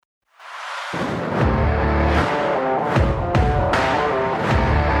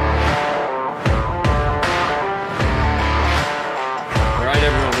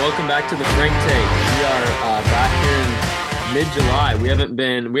back to the Frank Take. We are back here in mid-July. We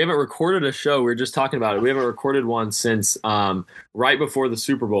haven't recorded a show. We were just talking about it. We haven't recorded one since right before the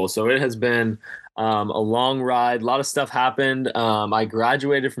Super Bowl. So it has been a long ride. A lot of stuff happened. I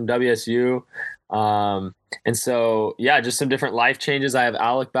graduated from WSU. And so, yeah, just some different life changes. I have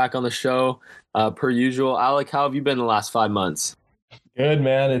Alec back on the show per usual. Alec, how have you been the last 5 months? Good,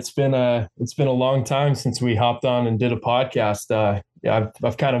 man. It's been a long time since we hopped on and did a podcast.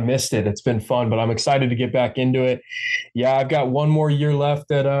 I've kind of missed it. It's been fun, but I'm excited to get back into it. Yeah, I've got one more year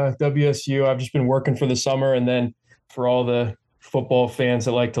left at WSU. I've just been working for the summer, and then for all the football fans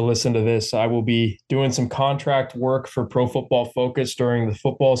that like to listen to this, I will be doing some contract work for Pro Football Focus during the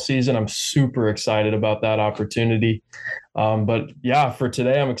football season. I'm super excited about that opportunity. But yeah, for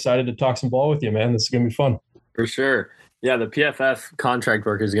today, I'm excited to talk some ball with you, man. This is gonna be fun. For sure. Yeah, the PFF contract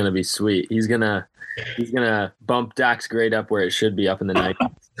work is going to be sweet. He's gonna bump Dak's grade up where it should be, up in the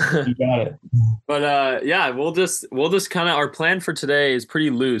 90s. You got it. But yeah, we'll just kind of, our plan for today is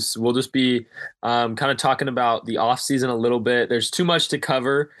pretty loose. We'll just be kind of talking about the off season a little bit. There's too much to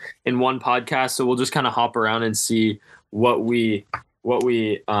cover in one podcast, so we'll just kind of hop around and see what we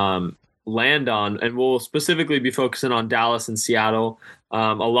land on, and we'll specifically be focusing on Dallas and Seattle.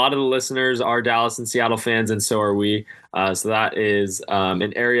 A lot of the listeners are Dallas and Seattle fans, and so are we. So that is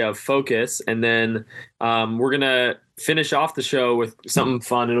an area of focus. And then we're going to finish off the show with something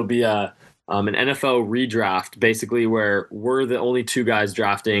fun. It'll be an NFL redraft, basically, where we're the only two guys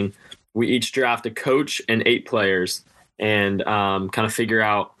drafting. We each draft a coach and 8 players and kind of figure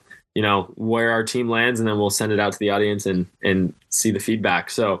out, where our team lands, and then we'll send it out to the audience and see the feedback.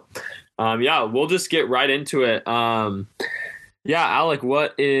 So, yeah, we'll just get right into it. Yeah, Alec,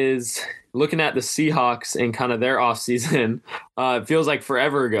 what is looking at the Seahawks and kind of their offseason? It feels like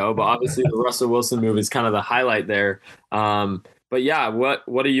forever ago, but obviously the Russell Wilson move is kind of the highlight there. But yeah, what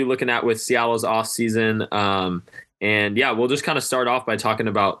are you looking at with Seattle's offseason? And yeah, we'll just kind of start off by talking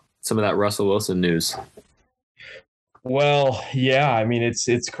about some of that Russell Wilson news. Well, yeah, I mean,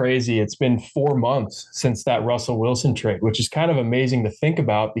 it's crazy. It's been 4 months since that Russell Wilson trade, which is kind of amazing to think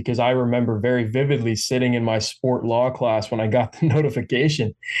about, because I remember very vividly sitting in my sport law class when I got the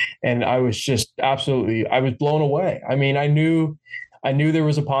notification, and I was just I was blown away. I mean, I knew there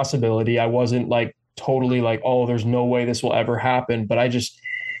was a possibility. I wasn't like totally like, oh, there's no way this will ever happen, but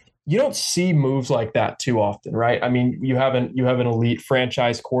you don't see moves like that too often, right? I mean, you have an elite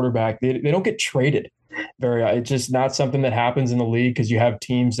franchise quarterback. They don't get traded. It's just not something that happens in the league, because you have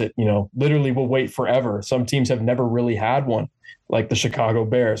teams that, literally will wait forever. Some teams have never really had one, like the Chicago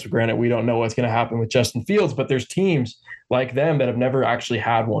Bears. Granted, we don't know what's going to happen with Justin Fields, but there's teams like them that have never actually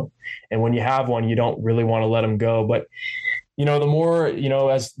had one. And when you have one, you don't really want to let them go. But, the more,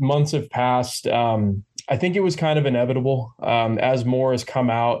 as months have passed, I think it was kind of inevitable as more has come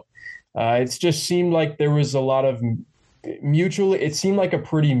out. It's just seemed like there was a lot of it seemed like a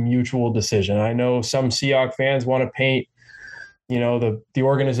pretty mutual decision. I know some Seahawks fans want to paint, the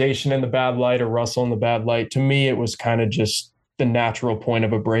organization in the bad light or Russell in the bad light. To me, it was kind of just the natural point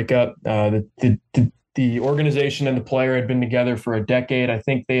of a breakup. The organization and the player had been together for a decade. I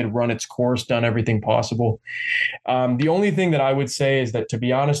think they had run its course, done everything possible. The only thing that I would say is that, to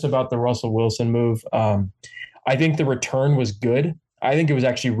be honest about the Russell Wilson move, I think the return was good. I think it was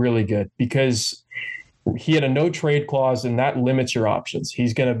actually really good, because he had a no trade clause, and that limits your options.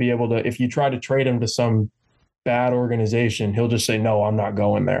 He's going to be able to, if you try to trade him to some bad organization, he'll just say, no, I'm not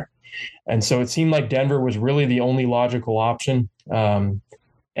going there. And so it seemed like Denver was really the only logical option. And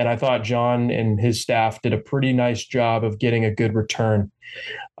I thought John and his staff did a pretty nice job of getting a good return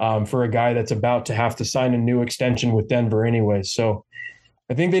for a guy that's about to have to sign a new extension with Denver anyway. So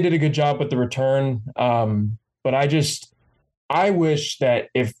I think they did a good job with the return. But I wish that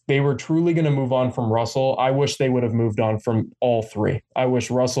if they were truly going to move on from Russell, I wish they would have moved on from all 3. I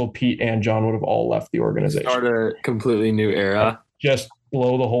wish Russell, Pete, and John would have all left the organization. Start a completely new era. Just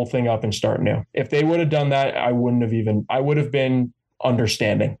blow the whole thing up and start new. If they would have done that, I would have been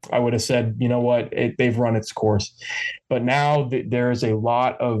understanding. I would have said, you know what, they've run its course. But now there is a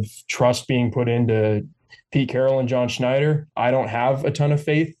lot of trust being put into Pete Carroll and John Schneider. I don't have a ton of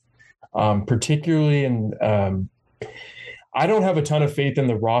faith, particularly in I don't have a ton of faith in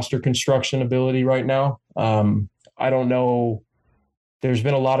the roster construction ability right now. I don't know. There's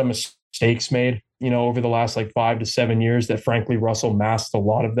been a lot of mistakes made, over the last 5 to 7 years that, frankly, Russell masked a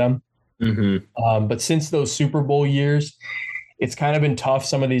lot of them. Mm-hmm. But since those Super Bowl years, it's kind of been tough.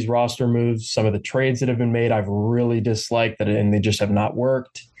 Some of these roster moves, some of the trades that have been made, I've really disliked and they just have not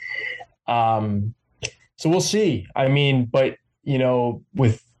worked. So we'll see. I mean, but,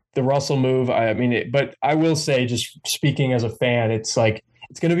 with the Russell move, but I will say, just speaking as a fan, it's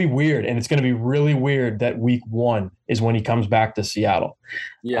It's going to be weird, and it's going to be really weird that week 1 is when he comes back to Seattle.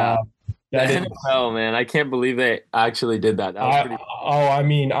 Yeah. Uh, The that is, NFL, man, I can't believe they actually did that. That was I pretty. oh, I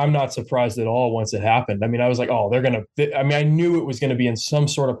mean, I'm not surprised at all once it happened. I mean, I was like, oh, they're gonna. I mean, I knew it was going to be in some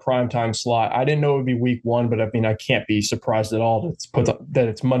sort of primetime slot. I didn't know it would be week 1, but I mean, I can't be surprised at all that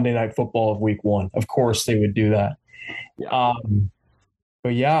it's Monday Night Football of week 1. Of course, they would do that. Yeah.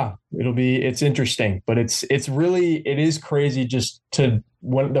 But yeah, it's interesting, but it is crazy just to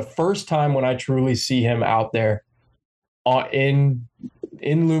when the first time when I truly see him out there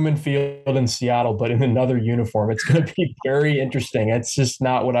in Lumen Field in Seattle, but in another uniform. It's going to be very interesting. It's just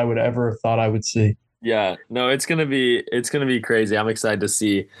not what I would ever have thought I would see. Yeah, no, it's gonna be crazy. I'm excited to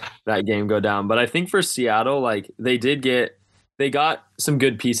see that game go down. But I think for Seattle, like they got some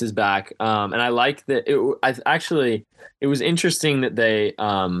good pieces back, and I like that. It was interesting that they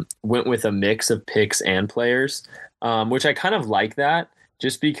went with a mix of picks and players, which I kind of like that,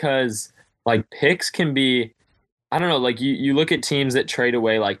 just because like picks can be. I don't know, like you look at teams that trade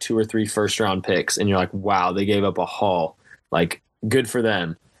away like 2 or 3 first round picks, and you're like, wow, they gave up a haul. Like, good for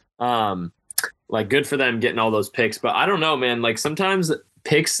them. Um, like good for them getting all those picks. But I don't know, man. Like sometimes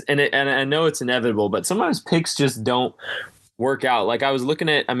picks, and I know it's inevitable, but sometimes picks just don't work out. Like I was looking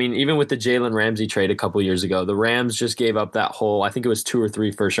at, I mean, even with the Jalen Ramsey trade a couple years ago, the Rams just gave up that whole, I think it was 2 or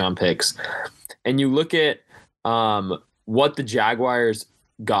 3 first round picks. And you look at what the Jaguars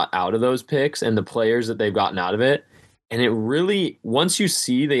got out of those picks and the players that they've gotten out of it. And it really, once you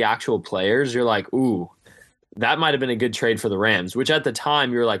see the actual players, you're like, ooh, that might have been a good trade for the Rams, which at the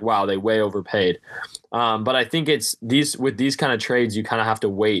time you're like, wow, they way overpaid. But I think it's with these kind of trades, you kind of have to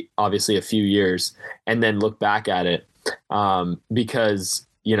wait, obviously, a few years and then look back at it because,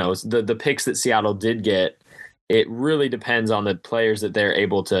 the picks that Seattle did get, it really depends on the players that they're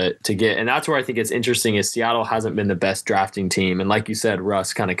able to get. And that's where I think it's interesting is Seattle hasn't been the best drafting team. And like you said,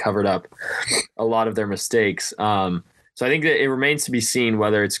 Russ kind of covered up a lot of their mistakes. So I think that it remains to be seen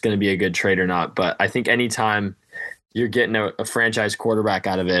whether it's going to be a good trade or not. But I think anytime you're getting a franchise quarterback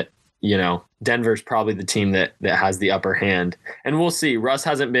out of it, Denver's probably the team that has the upper hand. And we'll see. Russ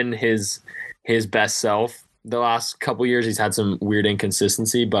hasn't been his best self the last couple years. He's had some weird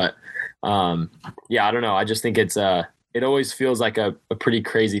inconsistency, but yeah, I don't know. I just think it always feels like a pretty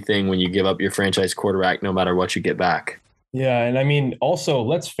crazy thing when you give up your franchise quarterback, no matter what you get back. Yeah. And I mean, also,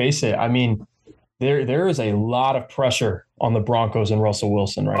 let's face it. I mean, there is a lot of pressure on the Broncos and Russell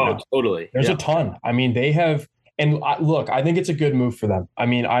Wilson right now. Totally. There's a ton. I mean, they have, and look, I think it's a good move for them. I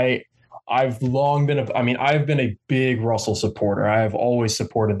mean, I've been a big Russell supporter. I have always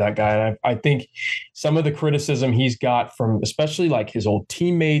supported that guy. And I think some of the criticism he's got from especially like his old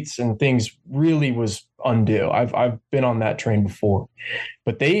teammates and things really was undue. I've been on that train before,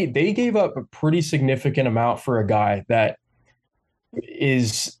 but they gave up a pretty significant amount for a guy that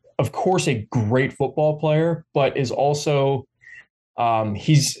is, of course, a great football player, but is also Russell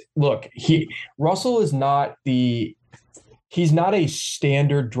is not he's not a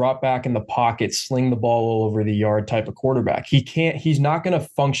standard drop back in the pocket, sling the ball all over the yard type of quarterback. He's not going to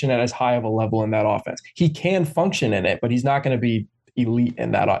function at as high of a level in that offense. He can function in it, but he's not going to be elite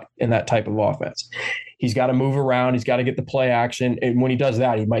in that type of offense. He's got to move around. He's got to get the play action. And when he does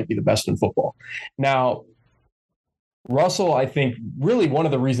that, he might be the best in football. Now, Russell, I think really one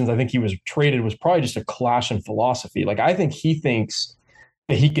of the reasons I think he was traded was probably just a clash in philosophy. Like I think he thinks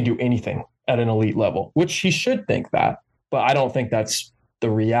that he can do anything at an elite level, which he should think that, but I don't think that's the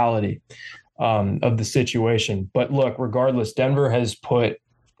reality of the situation. But look, regardless, Denver has put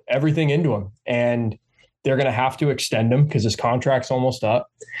everything into him, and they're going to have to extend him because his contract's almost up,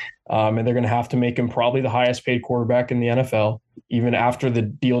 and they're going to have to make him probably the highest paid quarterback in the NFL, even after the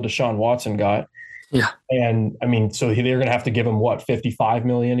deal Deshaun Watson got. Yeah. And I mean, so they're going to have to give him what, $55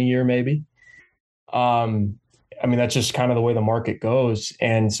 million a year, maybe. I mean, that's just kind of the way the market goes.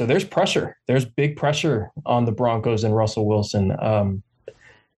 And so there's pressure. There's big pressure on the Broncos and Russell Wilson.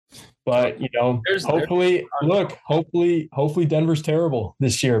 But hopefully Denver's terrible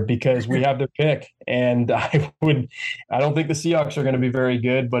this year because we have their pick. And I don't think the Seahawks are going to be very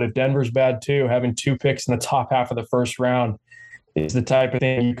good, but if Denver's bad too, having 2 picks in the top half of the first round is the type of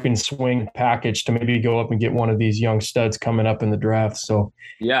thing you can swing package to maybe go up and get one of these young studs coming up in the draft. So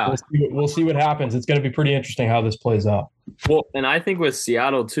yeah, we'll see what happens. It's going to be pretty interesting how this plays out. Well, and I think with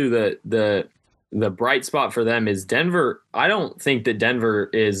Seattle too, the bright spot for them is Denver. I don't think that Denver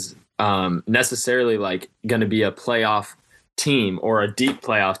is necessarily like going to be a playoff team or a deep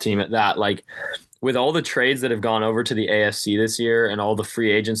playoff team at that. Like with all the trades that have gone over to the AFC this year and all the free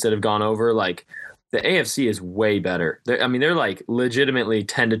agents that have gone over, like the AFC is way better. I mean, they're like legitimately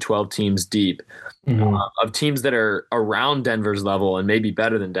 10 to 12 teams deep, of teams that are around Denver's level and maybe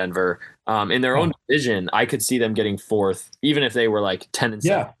better than Denver. In their own division, I could see them getting fourth, even if they were like 10 and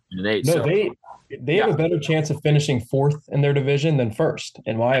 7 and 8. No, So they have a better chance of finishing fourth in their division than first,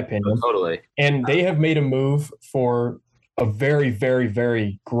 in my opinion. Totally. And they have made a move for a very, very,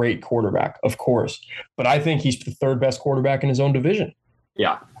 very great quarterback, of course. But I think he's the third best quarterback in his own division.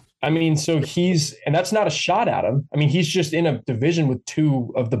 Yeah. I mean, so and that's not a shot at him. I mean, he's just in a division with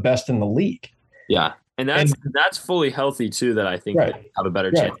two of the best in the league. Yeah. And that's fully healthy too, that I think they have a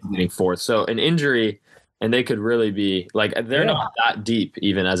better chance of getting fourth. So an injury, and they could really be like, they're not that deep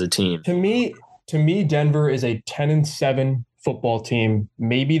even as a team. To me, Denver is a 10-7 football team.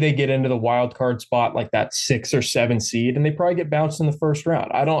 Maybe they get into the wild card spot, like that 6 or 7 seed, and they probably get bounced in the first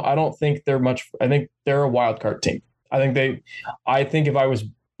round. I don't think they're much. I think they're a wild card team. I think if I was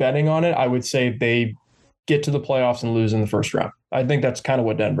betting on it, I would say they get to the playoffs and lose in the first round. I think that's kind of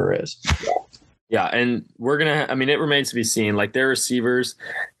what Denver is. Yeah, and it remains to be seen. Like their receivers,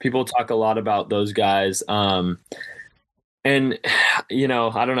 people talk a lot about those guys. And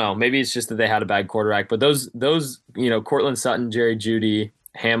I don't know, maybe it's just that they had a bad quarterback, but those Cortland Sutton, Jerry Jeudy,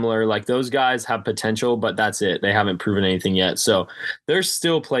 Hamler, like those guys have potential, but that's it. They haven't proven anything yet. So there's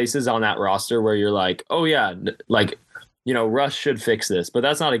still places on that roster where you're like, oh yeah, like, Russ should fix this, but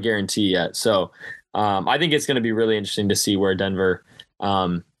that's not a guarantee yet. So I think it's going to be really interesting to see where Denver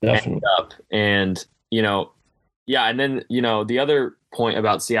ends up. And, and then, the other point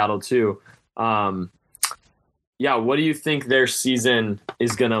about Seattle too, what do you think their season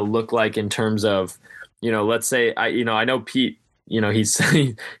is going to look like in terms of, let's say, I know Pete, he's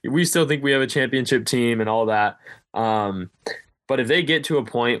we still think we have a championship team and all that. But if they get to a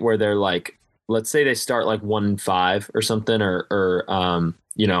point where they're like, let's say they start like 1-5 or something, or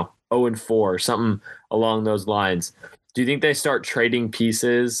 0-4, something along those lines, do you think they start trading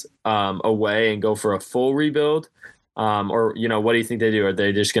pieces away and go for a full rebuild? Or what do you think they do? Are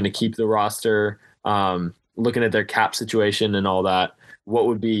they just going to keep the roster? Looking at their cap situation and all that, what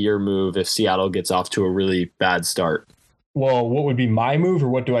would be your move if Seattle gets off to a really bad start? Well, what would be my move, or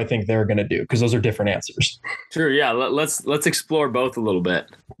what do I think they're going to do? Because those are different answers. Sure. Yeah. Let's explore both a little bit.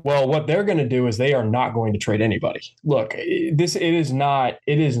 Well, what they're going to do is they are not going to trade anybody. Look, it is not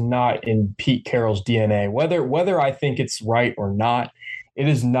in Pete Carroll's DNA. Whether I think it's right or not, it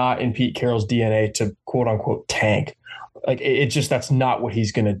is not in Pete Carroll's DNA to quote unquote tank. Like that's not what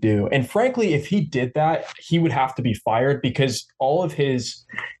he's going to do. And frankly, if he did that, he would have to be fired, because all of his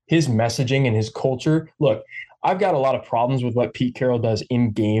messaging and his culture. Look, I've got a lot of problems with what Pete Carroll does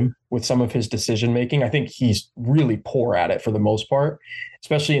in game with some of his decision making. I think he's really poor at it for the most part,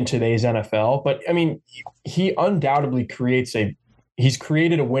 especially in today's NFL. But I mean, he undoubtedly he's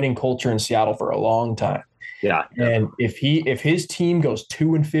created a winning culture in Seattle for a long time. Yeah. And if his team goes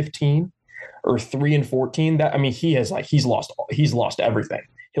 2-15 or 3-14, he's lost everything.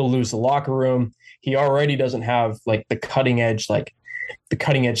 He'll lose the locker room. He already doesn't have like the cutting edge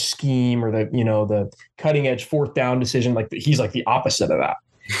scheme, or the cutting edge fourth down decision. Like he's like the opposite of that.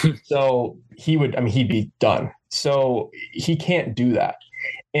 So he'd be done. So he can't do that.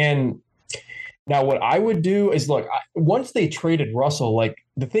 And now what I would do is, look, once they traded Russell, like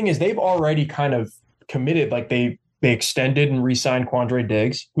the thing is they've already kind of committed, like they extended and re-signed Quandre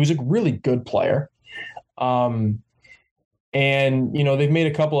Diggs, who's a really good player. And, they've made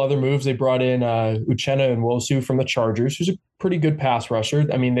a couple other moves. They brought in Uchenna and Nwosu from the Chargers, who's a pretty good pass rusher.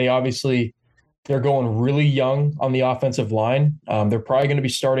 I mean, they're going really young on the offensive line. They're probably going to be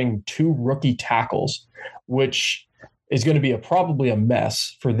starting 2 rookie tackles, which is going to be probably a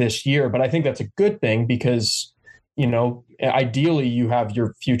mess for this year. But I think that's a good thing because, ideally you have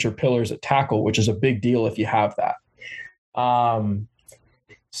your future pillars at tackle, which is a big deal if you have that.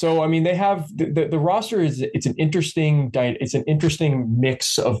 So, I mean, they have the roster it's an interesting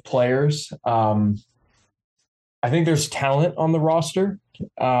mix of players. I think there's talent on the roster.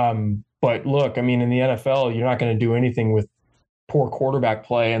 But look, I mean, in the NFL, you're not going to do anything with poor quarterback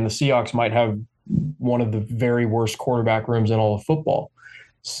play, and the Seahawks might have one of the very worst quarterback rooms in all of football.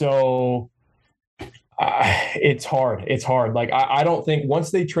 So it's hard. It's hard. Like, I don't think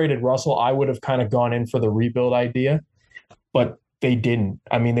once they traded Russell, I would have kind of gone in for the rebuild idea, but they didn't.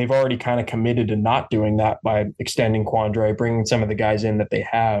 I mean, they've already kind of committed to not doing that by extending Quandre, bringing some of the guys in that they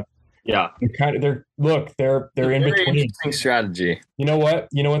have. Yeah. They're in between. Interesting strategy. You know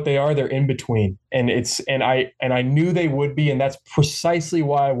what they are? They're in between. And I knew they would be. And that's precisely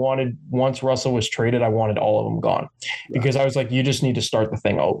why once Russell was traded, I wanted all of them gone, because I was like, you just need to start the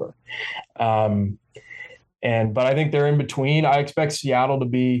thing over. But I think they're in between. I expect Seattle to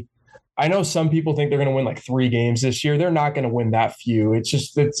be I know some people think they're going to win like 3 games this year. They're not going to win that few.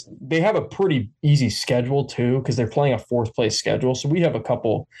 They have a pretty easy schedule too because they're playing a fourth place schedule. So we have a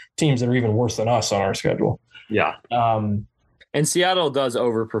couple teams that are even worse than us on our schedule. Yeah. And Seattle does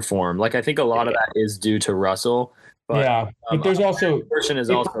overperform. Like I think a lot of that is due to Russell, but but there's also portion is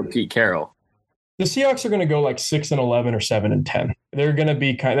also Pete Carroll. The Seahawks are going to go like 6-11 or 7-10. They're going to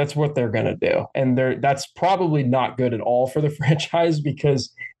be that's what they're going to do, and that's probably not good at all for the franchise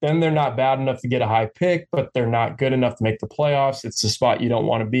because then they're not bad enough to get a high pick, but they're not good enough to make the playoffs. It's the spot you don't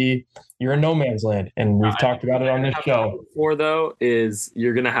want to be. You're in no man's land, and we've talked about it on this show. Before though, is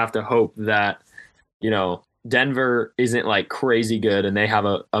you're going to have to hope that Denver isn't like crazy good, and they have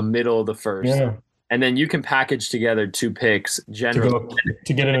a middle of the first. Yeah. And then you can package together 2 picks generally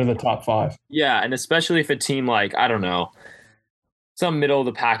to get into the top 5. Yeah, and especially if a team like, I don't know, some middle of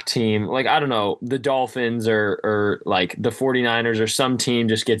the pack team, like, I don't know, the Dolphins or like the 49ers or some team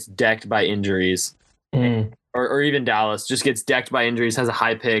just gets decked by injuries. Or even Dallas just gets decked by injuries, has a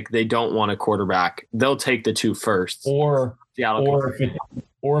high pick. They don't want a quarterback. They'll take the 2 first. Or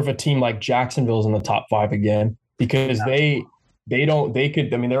if a team like Jacksonville's in the top 5 again, because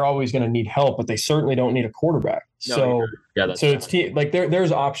they're always going to need help, but they certainly don't need a quarterback.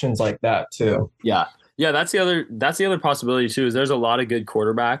 There's options like that too. Yeah. That's the other possibility too, is there's a lot of good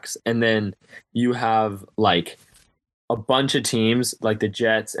quarterbacks. And then you have like a bunch of teams like the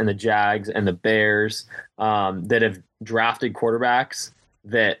Jets and the Jags and the Bears that have drafted quarterbacks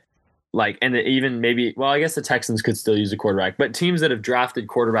that like, and even maybe, well, I guess the Texans could still use a quarterback, but teams that have drafted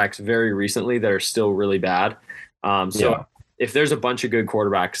quarterbacks very recently that are still really bad. If there's a bunch of good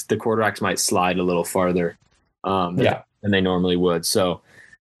quarterbacks, the quarterbacks might slide a little farther than they normally would. So,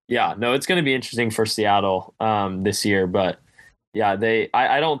 it's going to be interesting for Seattle this year. But,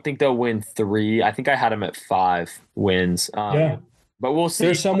 I don't think they'll win 3. I think I had them at 5 wins. But we'll see.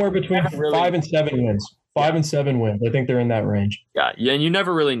 They're somewhere between 5 and 7 wins. 5 and 7 wins. I think they're in that range. Yeah, and you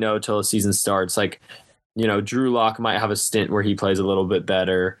never really know till the season starts. Like, Drew Lock might have a stint where he plays a little bit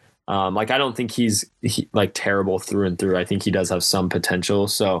better. I don't think he's like terrible through and through. I think he does have some potential.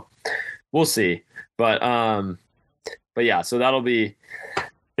 So we'll see. But so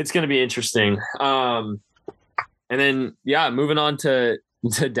it's going to be interesting. And then, moving on to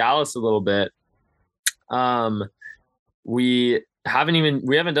Dallas a little bit. We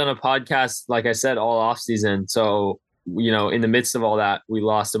haven't done a podcast, like I said, all off season. So, in the midst of all that, we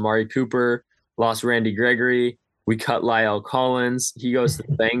lost Amari Cooper, lost Randy Gregory. We cut Lyle Collins. He goes to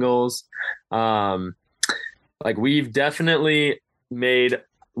the Bengals. We've definitely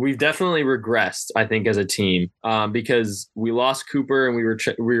regressed, I think, as a team because we lost Cooper and we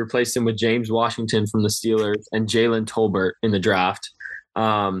replaced him with James Washington from the Steelers and Jalen Tolbert in the draft.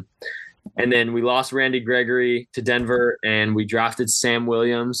 And then we lost Randy Gregory to Denver and we drafted Sam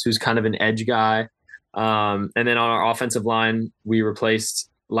Williams, who's kind of an edge guy. And then on our offensive line, we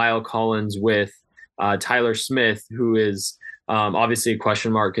replaced Lyle Collins with Tyler Smith, who is obviously a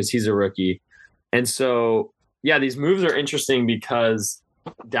question mark because he's a rookie. And so, these moves are interesting because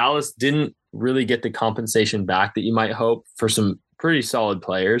Dallas didn't really get the compensation back that you might hope for some pretty solid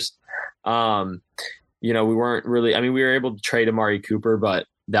players. We weren't really, we were able to trade Amari Cooper, but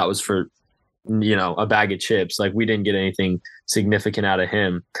that was for, a bag of chips. Like we didn't get anything significant out of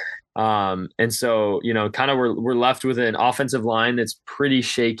him. And so, kind of we're left with an offensive line that's pretty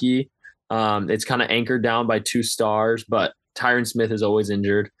shaky. It's kind of anchored down by 2 stars, but Tyron Smith is always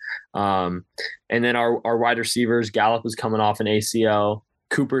injured. And then our wide receivers, Gallup is coming off an ACL.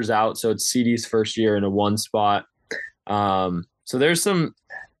 Cooper's out, so it's CD's first year in a 1 spot. So there's some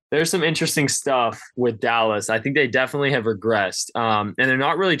interesting stuff with Dallas. I think they definitely have regressed. And they're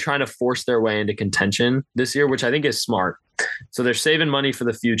not really trying to force their way into contention this year, which I think is smart. So they're saving money for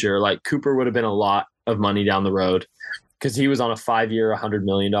the future. Like Cooper would have been a lot of money down the road because he was on a 5-year, $100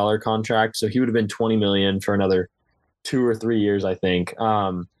 million contract. So he would have been $20 million for another 2 or 3 years, I think.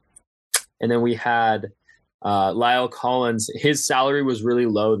 And then we had Lyle Collins. His salary was really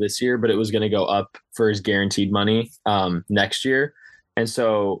low this year, but it was going to go up for his guaranteed money next year. And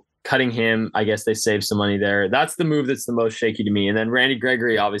so cutting him, I guess they saved some money there. That's the move that's the most shaky to me. And then Randy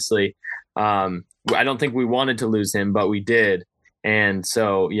Gregory, obviously, I don't think we wanted to lose him, but we did. And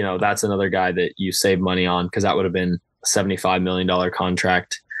so, that's another guy that you save money on because that would have been a $75 million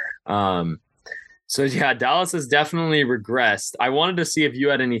contract. Dallas has definitely regressed. I wanted to see if you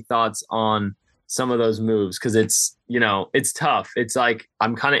had any thoughts on some of those moves because it's tough. It's like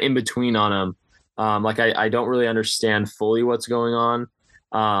I'm kind of in between on them. I don't really understand fully what's going on.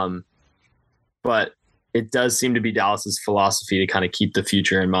 But it does seem to be Dallas's philosophy to kind of keep the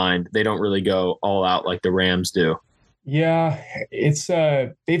future in mind. They don't really go all out like the Rams do. Yeah, it's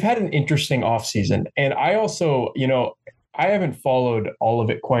they've had an interesting offseason. And I also, I haven't followed all of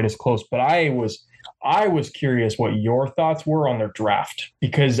it quite as close, but I was curious what your thoughts were on their draft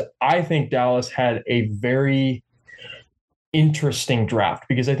because I think Dallas had a very interesting draft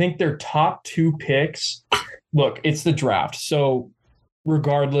because I think their top two picks, look, it's the draft. So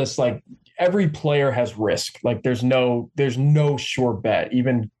regardless, like every player has risk. Like there's no sure bet.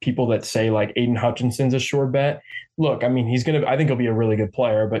 Even people that say like Aiden Hutchinson's a sure bet. Look, I mean, I think he'll be a really good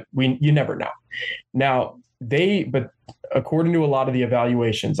player, but you never know. Now but according to a lot of the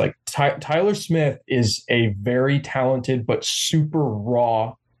evaluations, like Tyler Smith is a very talented but super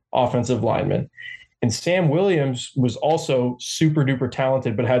raw offensive lineman. And Sam Williams was also super duper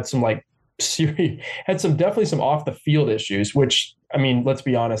talented, but had some like had some definitely some off the field issues, which I mean, let's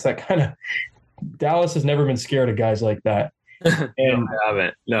be honest, that kind of Dallas has never been scared of guys like that. No, And I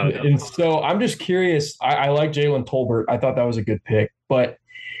haven't. No, no. and so I'm just curious. I like Jalen Tolbert. I thought that was a good pick, but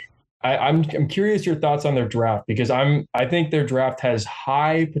I'm curious your thoughts on their draft because I think their draft has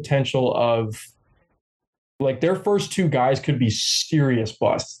high potential of like their first two guys could be serious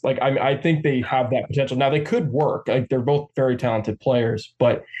busts. Like I think they have that potential. Now they could work. Like they're both very talented players,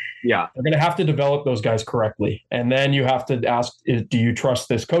 but Yeah. they're going to have to develop those guys correctly. And then you have to ask, do you trust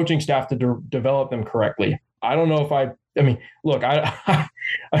this coaching staff to develop them correctly? I don't know if I mean, look,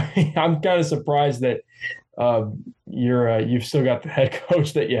 I'm kind of surprised that you've still got the head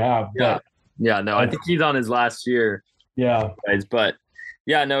coach that you have. Yeah. But Yeah. No, I think he's on his last year, yeah, guys. But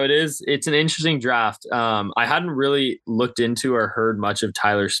yeah, no, it's an interesting draft. I hadn't really looked into or heard much of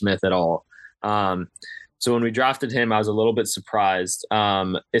Tyler Smith at all. So when we drafted him, I was a little bit surprised,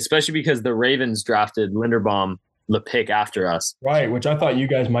 especially because the Ravens drafted Linderbaum the pick after us. right. Which I thought you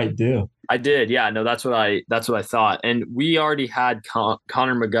guys might do. I did, yeah. No, that's what I thought. And we already had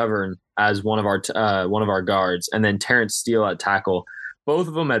Connor McGovern as one of our guards, and then Terrence Steele at tackle. Both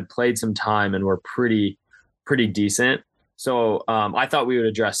of them had played some time and were pretty decent. So I thought we would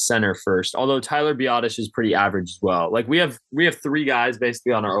address center first. Although Tyler Biotish is pretty average as well. Like we have three guys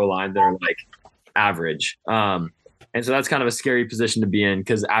basically on our O line that are like average. And so that's kind of a scary position to be in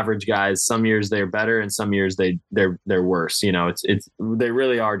because average guys, some years they're better and some years they're worse. It's they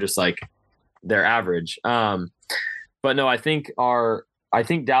really are just like they're average. But no, I think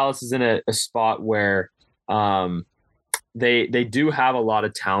Dallas is in a spot where they do have a lot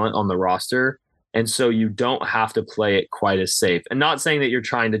of talent on the roster. And so you don't have to play it quite as safe. And not saying that you're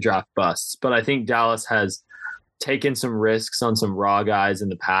trying to draft busts, but I think Dallas has taken some risks on some raw guys in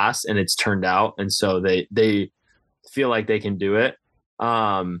the past and it's turned out. And so they feel like they can do it.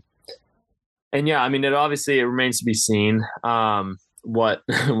 And yeah, I mean, it remains to be seen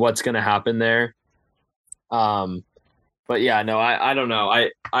what's going to happen there. But yeah, no, I don't know.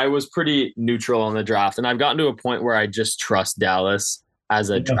 I was pretty neutral on the draft and I've gotten to a point where I just trust Dallas as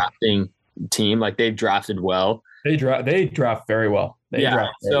a drafting team. Like they've drafted well. They draft very well.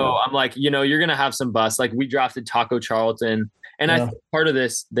 I'm like, you're gonna have some busts. Like we drafted Taco Charlton, and I think part of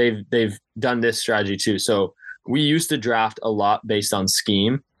this they've done this strategy too. So we used to draft a lot based on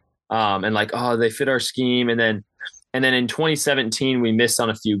scheme, and like they fit our scheme, and then in 2017 we missed on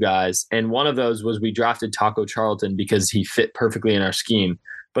a few guys, and one of those was we drafted Taco Charlton because he fit perfectly in our scheme.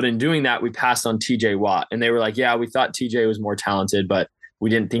 But in doing that, we passed on TJ Watt, and they were like, yeah, we thought TJ was more talented, but we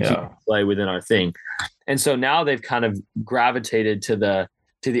didn't think he could play within our thing. And so now they've kind of gravitated to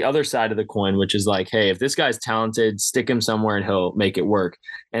the other side of the coin, which is like, hey, if this guy's talented, stick him somewhere and he'll make it work.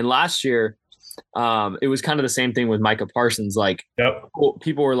 And last year, it was kind of the same thing with Micah Parsons. Like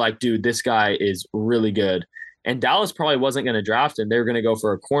people were like, dude, this guy is really good. And Dallas probably wasn't going to draft him. They were going to go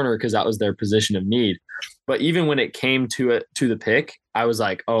for a corner because that was their position of need. But even when it came to the pick, I was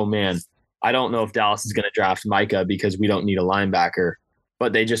like, oh man, I don't know if Dallas is going to draft Micah because we don't need a linebacker.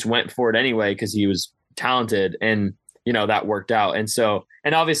 But they just went for it anyway because he was talented and, that worked out. And so,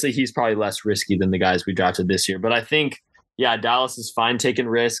 and obviously he's probably less risky than the guys we drafted this year. But I think, yeah, Dallas is fine taking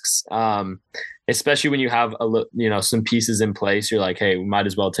risks, especially when you have, some pieces in place. You're like, hey, we might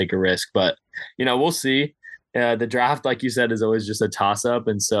as well take a risk. But, we'll see. The draft, like you said, is always just a toss up.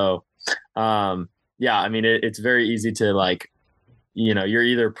 And so, yeah, I mean, it's very easy to like, you're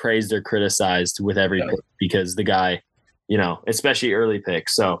either praised or criticized with every pick because the guy, especially early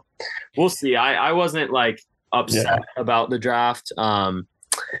picks. So we'll see. I wasn't like upset about the draft.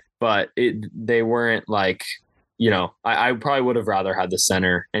 But they weren't like, I probably would have rather had the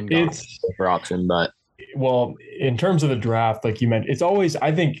center and gone for option, but. Well, in terms of the draft, like you mentioned, it's always,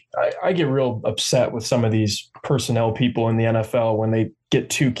 I think I get real upset with some of these personnel people in the NFL when they get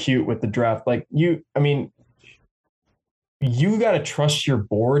too cute with the draft. Like you got to trust your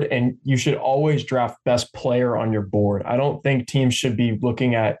board, and you should always draft best player on your board. I don't think teams should be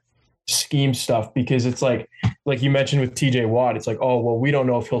looking at scheme stuff, because it's like you mentioned with TJ Watt, it's like, oh, well, we don't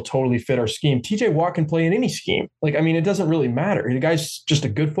know if he'll totally fit our scheme. TJ Watt can play in any scheme. Like, I mean, it doesn't really matter. The guy's just a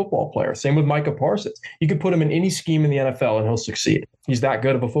good football player. Same with Micah Parsons. You can put him in any scheme in the NFL and he'll succeed. He's that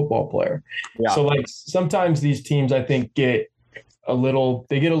good of a football player. Yeah. So like sometimes these teams, I think, get a little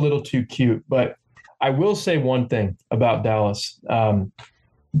too cute. But I will say one thing about Dallas,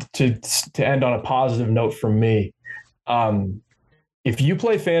 to end on a positive note from me. If you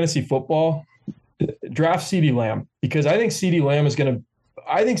play fantasy football, draft CeeDee Lamb, because I think CeeDee Lamb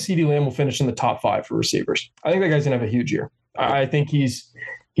will finish in the top 5 for receivers. I think that guy's going to have a huge year. I think he's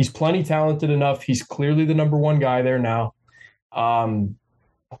plenty talented enough. He's clearly the number 1 guy there now.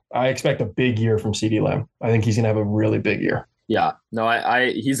 I expect a big year from CeeDee Lamb. I think he's going to have a really big year. Yeah. No,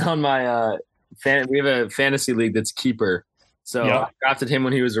 he's on my we have a fantasy league that's keeper. So I drafted him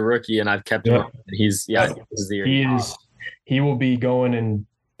when he was a rookie, and I've kept him up. And this is the year. He will be going in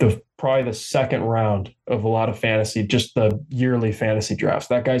probably the second round of a lot of fantasy, just the yearly fantasy drafts.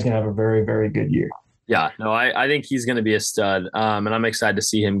 That guy's going to have a very, very good year. Yeah, no, I think he's going to be a stud. And I'm excited to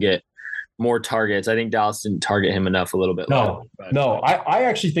see him get more targets. I think Dallas didn't target him enough a little bit. I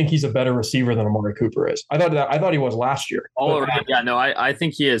actually think he's a better receiver than Amari Cooper is. I thought he was last year. I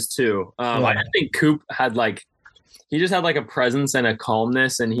think he is too. I think Coop had he just had a presence and a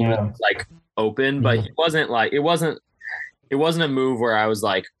calmness, and he was open, but he wasn't it wasn't a move where I was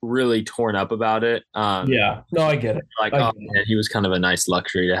really torn up about it. I get it. Man, he was kind of a nice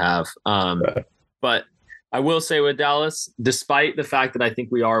luxury to have. But I will say with Dallas, despite the fact that I think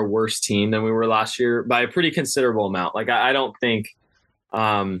we are a worse team than we were last year by a pretty considerable amount, I don't think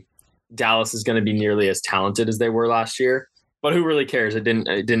Dallas is going to be nearly as talented as they were last year. But who really cares? It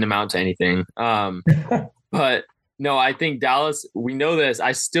didn't amount to anything. But no, I think Dallas. We know this.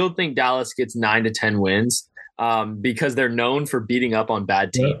 I still think Dallas gets 9 to 10 wins. Because they're known for beating up on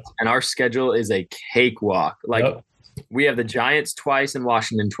bad teams, and our schedule is a cakewalk. We have the Giants twice and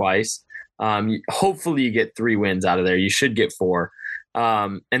Washington twice. Hopefully you get 3 wins out of there. You should get 4.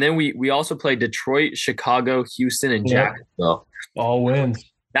 And then we also play Detroit, Chicago, Houston, and Jacksonville. All wins.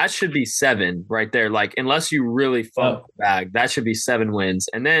 That should be 7 right there. Unless you really funk the bag, that should be 7 wins.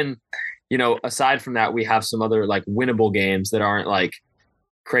 And then, aside from that, we have some other winnable games that aren't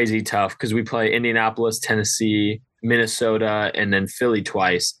crazy tough, because we play Indianapolis, Tennessee, Minnesota, and then Philly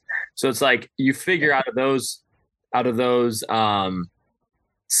twice. So it's you figure out of those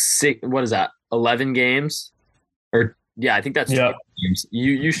 11 games, or I think that's 12 games.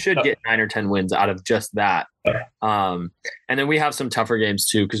 You should get 9 or 10 wins out of just that. And then we have some tougher games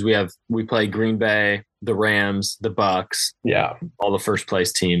too, because we play Green Bay, the Rams, the Bucks, all the first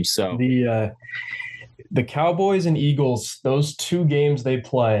place teams. So the Cowboys and Eagles, those 2 games they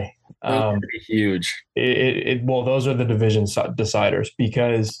play, huge. Those are the division deciders,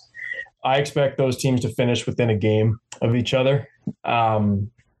 because I expect those teams to finish within a game of each other.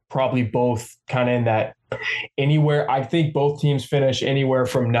 Probably both kind of in that anywhere. I think both teams finish anywhere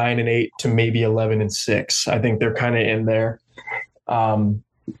from 9-8 to maybe 11-6. I think they're kind of in there. So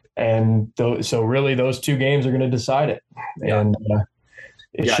really those 2 games are going to decide it. And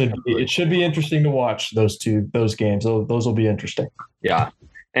it should be interesting to watch those games. Those will be interesting. Yeah.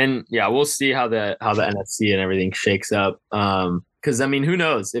 And we'll see how the NFC and everything shakes up. Cause who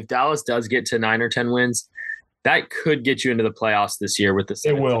knows if Dallas does get to 9 or 10 wins, that could get you into the playoffs this year with the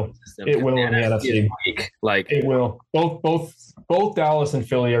It will in the NFC. It will. Both Dallas and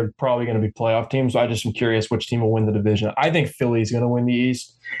Philly are probably going to be playoff teams. So I just am curious which team will win the division. I think Philly's going to win the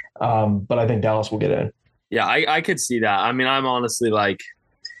East. But I think Dallas will get in. Yeah, I could see that. I'm honestly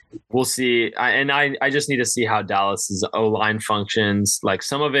we'll see. I just need to see how Dallas's O-line functions.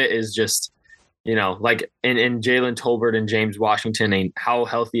 Some of it is just, in Jalen Tolbert and James Washington, and how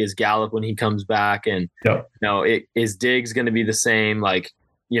healthy is Gallup when he comes back. And, is Diggs going to be the same?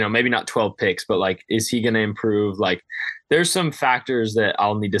 Maybe not 12 picks, but is he going to improve? There's some factors that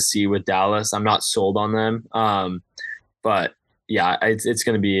I'll need to see with Dallas. I'm not sold on them. But yeah, it's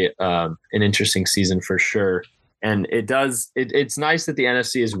going to be an interesting season for sure. And it's nice that the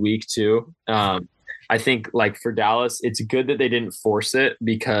NFC is weak too. I think for Dallas, it's good that they didn't force it,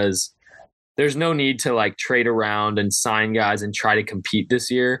 because there's no need to trade around and sign guys and try to compete this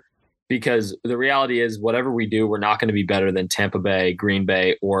year, because the reality is whatever we do, we're not going to be better than Tampa Bay, Green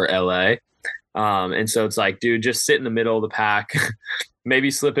Bay, or LA. And so it's dude, just sit in the middle of the pack, maybe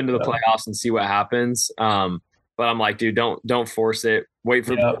slip into the playoffs and see what happens. But I'm dude, don't force it. Wait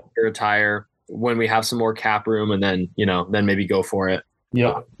for to retire when we have some more cap room, and then maybe go for it.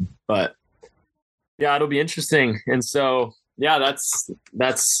 Yeah. But Yeah, it'll be interesting. And so, yeah,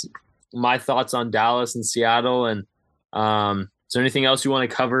 that's my thoughts on Dallas and Seattle. And is there anything else you want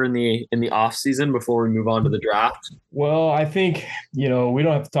to cover in the off season before we move on to the draft? Well, I think, we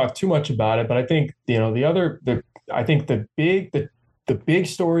don't have to talk too much about it, but I think, I think the big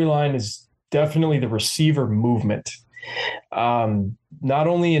storyline is definitely the receiver movement. Not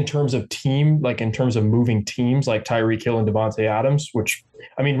only in terms of team, like in terms of moving teams like Tyreek Hill and Devontae Adams, which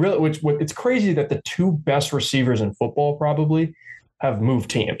I mean, really, it's crazy that the two best receivers in football probably have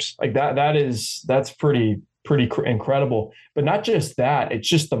moved teams like that. That's pretty incredible. But not just that, it's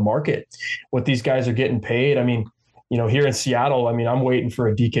just the market, what these guys are getting paid. I mean, here in Seattle, I mean, I'm waiting for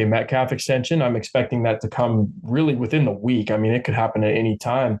a DK Metcalf extension. I'm expecting that to come really within the week. I mean, it could happen at any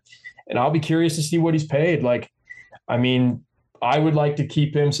time. And I'll be curious to see what he's paid. Like, I mean, I would like to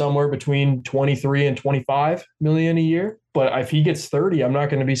keep him somewhere between 23 and 25 million a year. But if he gets 30, I'm not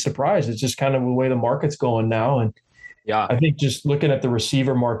going to be surprised. It's just kind of the way the market's going now. And Yeah, I think just looking at the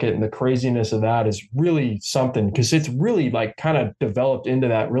receiver market and the craziness of that is really something, because it's really like kind of developed into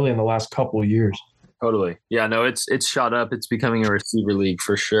that really in the last couple of years. totally. Yeah, no, it's shot up. It's becoming a receiver league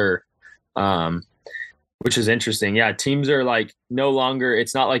for sure. Which is interesting. Yeah, teams are like no longer,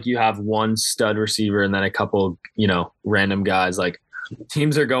 it's not like you have one stud receiver and then a couple, random guys. Like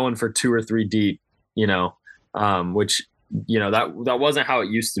teams are going for 2 or 3 deep, which, that wasn't how it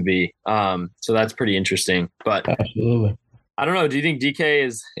used to be. So that's pretty interesting. But Absolutely. I don't know. Do you think DK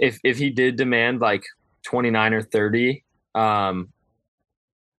is, if he did demand like 29 or 30, A,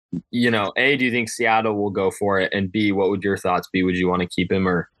 do you think Seattle will go for it? And B, what would your thoughts be? Would you want to keep him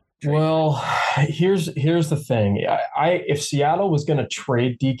or? Well, here's the thing. If Seattle was going to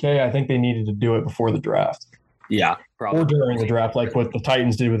trade DK, I think they needed to do it before the draft. Yeah, probably. Or during the draft, like what the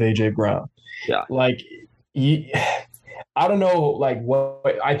Titans did with AJ Brown. Yeah. Like, I don't know, like what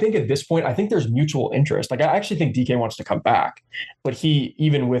I think at this point, I think there's mutual interest. Like, I actually think DK wants to come back, but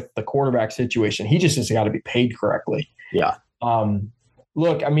even with the quarterback situation, he just has got to be paid correctly. Yeah.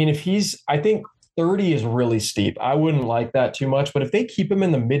 Look, I mean, I think 30 is really steep. I wouldn't like that too much, but if they keep him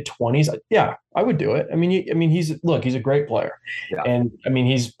in the mid 20s, yeah, I would do it. I mean, he's a great player. Yeah. And I mean,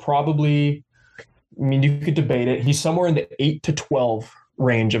 he's probably, you could debate it. He's somewhere in the 8 to 12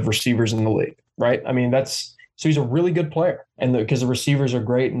 range of receivers in the league, right? I mean, so he's a really good player, and because the receivers are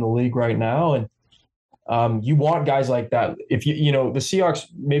great in the league right now. And you want guys like that. If the Seahawks,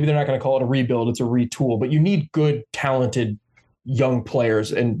 maybe they're not going to call it a rebuild, it's a retool, but you need good, talented young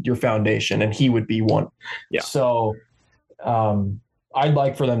players in your foundation, and he would be one. Yeah. So I'd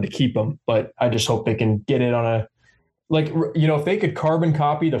like for them to keep him, but I just hope they can get it on if they could carbon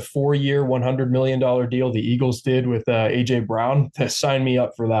copy the 4-year, $100 million deal the Eagles did with AJ Brown, sign me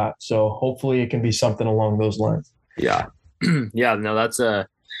up for that. So hopefully it can be something along those lines. Yeah. Yeah. No,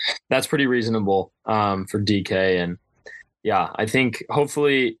 that's pretty reasonable for DK. And yeah, I think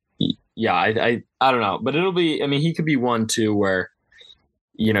hopefully, yeah, I don't know, but it'll be, I mean, he could be one too, where,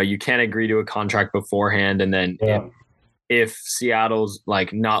 you can't agree to a contract beforehand. And then if Seattle's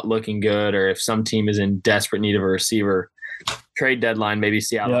like not looking good, or if some team is in desperate need of a receiver, trade deadline, maybe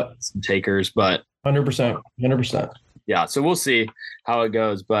Seattle has some takers, but 100%. Yeah. So we'll see how it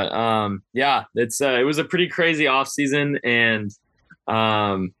goes, but yeah, it was a pretty crazy off season. And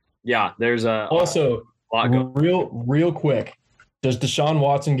yeah, there's also real quick. Does Deshaun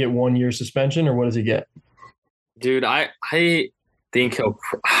Watson get 1 year suspension, or what does he get? Dude, I think he'll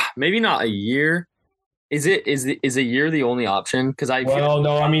maybe not a year. Is a year the only option? Because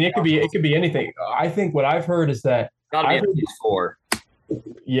no, I mean it could be anything. I think what I've heard is that gotta be at least 4.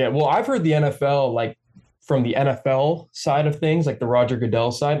 Yeah, well, I've heard the NFL, like from the NFL side of things, like the Roger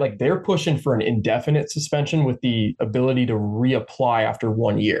Goodell side, like they're pushing for an indefinite suspension with the ability to reapply after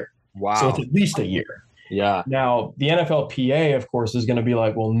 1 year. Wow. So it's at least a year. Yeah. Now, the NFLPA, of course, is going to be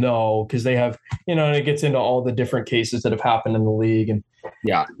like, well, no, because they have, and it gets into all the different cases that have happened in the league and,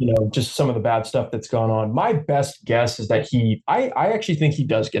 just some of the bad stuff that's gone on. My best guess is that I actually think he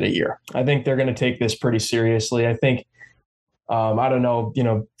does get a year. I think they're going to take this pretty seriously. I think, I don't know,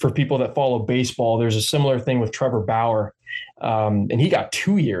 for people that follow baseball, there's a similar thing with Trevor Bauer. And he got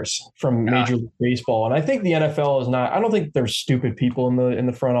 2 years from Major League Baseball. And I think the NFL is not, I don't think there's stupid people in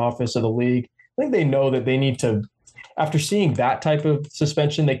the front office of the league. I think they know that they need to, after seeing that type of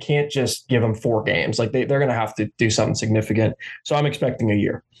suspension, they can't just give them 4 games. Like they're going to have to do something significant. So I'm expecting a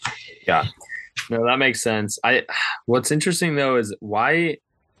year. Yeah, no, that makes sense. What's interesting though, is why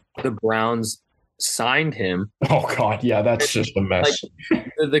the Browns signed him. Oh God. Yeah. That's just a mess. Like,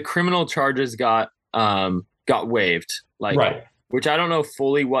 the criminal charges got waived. Like, right. Which I don't know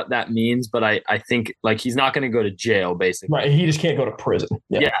fully what that means, but I think like he's not going to go to jail, basically. Right. He just can't go to prison.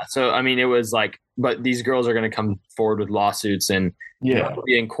 Yeah. So, I mean, it was like but these girls are going to come forward with lawsuits and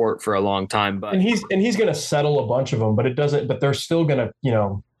be in court for a long time. But he's going to settle a bunch of them, but they're still going to,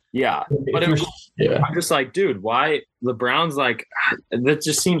 yeah. But I'm just like, dude, why the Browns, like, that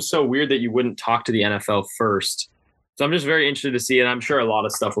just seems so weird that you wouldn't talk to the NFL first. So I'm just very interested to see, and I'm sure a lot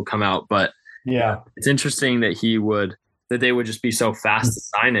of stuff will come out, but it's interesting that they would just be so fast to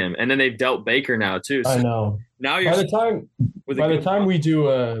sign him. And then they've dealt Baker now too. So I know. Now you're by the time we do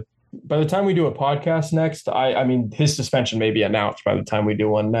a podcast next, I mean, his suspension may be announced by the time we do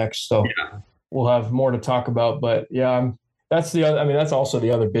one next. So we'll have more to talk about, but that's the other, I mean, that's also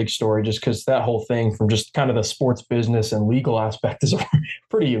the other big story, just because that whole thing from just kind of the sports business and legal aspect is a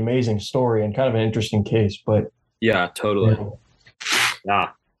pretty amazing story and kind of an interesting case, but yeah, totally.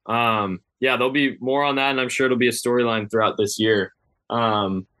 There'll be more on that, and I'm sure it'll be a storyline throughout this year.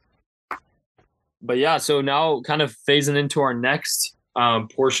 But yeah, so now kind of phasing into our next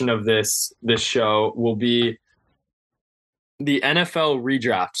portion of this show will be the NFL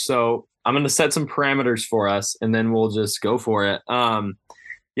redraft. So I'm going to set some parameters for us, and then we'll just go for it.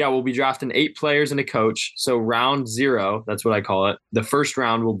 We'll be drafting 8 players and a coach. So round 0, that's what I call it. The first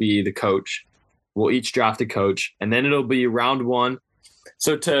round will be the coach. We'll each draft a coach, and then it'll be round 1.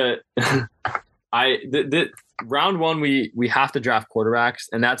 So round 1, we have to draft quarterbacks,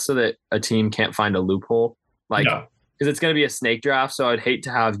 and that's so that a team can't find a loophole. Because it's going to be a snake draft, so I'd hate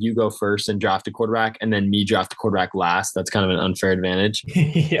to have you go first and draft a quarterback and then me draft a quarterback last. That's kind of an unfair advantage.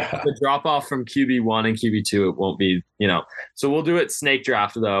 The drop off from QB1 and QB2, it won't be, So we'll do it snake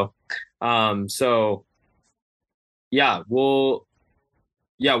draft though. What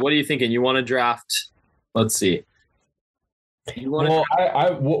are you thinking? You want to draft? Let's see.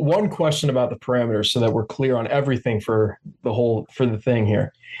 One question about the parameters so that we're clear on everything for the thing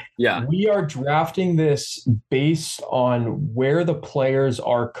here. Yeah. We are drafting this based on where the players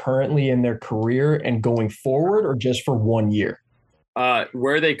are currently in their career and going forward, or just for 1 year?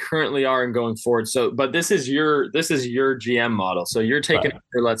 Where they currently are and going forward. So, but this is your GM model. So you're taking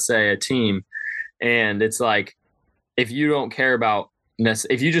for, let's say, a team, and it's like, if you don't care about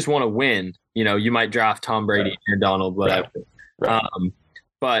if you just want to win, you might draft Tom Brady or Donald, whatever. Right.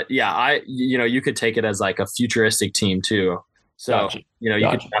 But yeah, you could take it as like a futuristic team too. So, you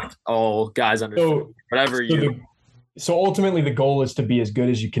could draft all guys under whatever So ultimately the goal is to be as good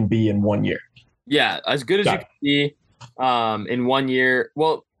as you can be in 1 year. Yeah. As good as you can be in 1 year.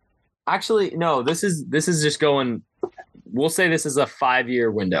 Well, actually, no, this is just going, we'll say this is a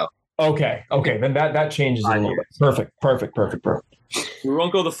 5-year window. Okay. Then that changes a little bit. Perfect. We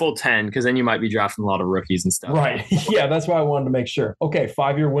won't go the full 10 because then you might be drafting a lot of rookies and stuff. Right. Yeah, that's why I wanted to make sure. Okay,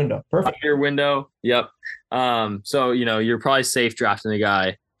 5-year window. Perfect. 5-year window. Yep. So you're probably safe drafting a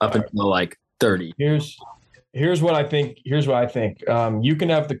guy up until like 30. Here's what I think. You can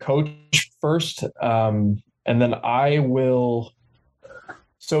have the coach first, and then I will.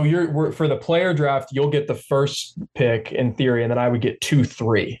 So for the player draft, you'll get the first pick in theory, and then I would get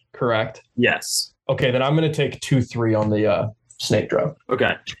 2-3. Correct? Yes. Okay, then I'm going to take 2-3 on the snake draft.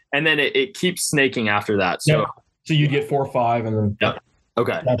 Okay, and then it keeps snaking after that. So so you get 4-5, and then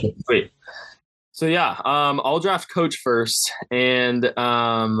Okay. Gotcha. Sweet. So I'll draft coach first, and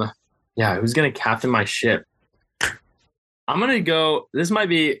who's gonna captain my ship? I'm gonna go. This might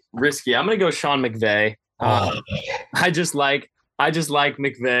be risky. I'm gonna go Sean McVay. I just like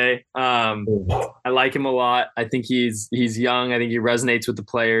McVay. I like him a lot. I think he's young. I think he resonates with the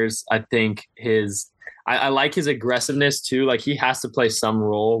players. I think I like his aggressiveness too. Like, he has to play some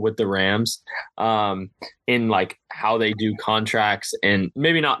role with the Rams in like how they do contracts, and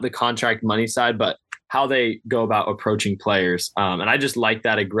maybe not the contract money side, but how they go about approaching players. And I just like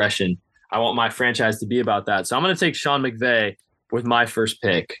that aggression. I want my franchise to be about that. So I'm going to take Sean McVay with my first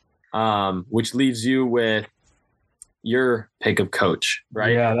pick, which leaves you with your pick of coach,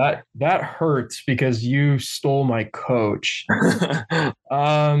 right? Yeah, that hurts because you stole my coach.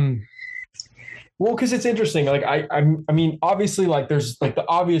 Well, because it's interesting. Like I mean, obviously, like there's like the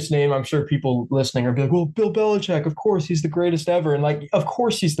obvious name. I'm sure people listening are be like, well, Bill Belichick, of course he's the greatest ever, and like, of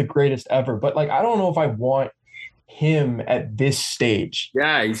course he's the greatest ever. But like, I don't know if I want him at this stage.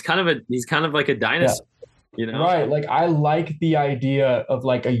 Yeah, he's kind of like a dinosaur, Right. Like, I like the idea of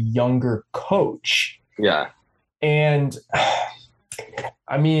like a younger coach. Yeah. And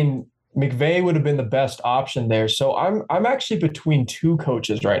I mean, McVay would have been the best option there. So I'm actually between two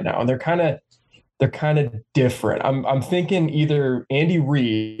coaches right now, and they're kind of different. I'm thinking either Andy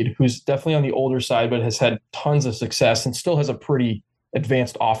Reid, who's definitely on the older side but has had tons of success and still has a pretty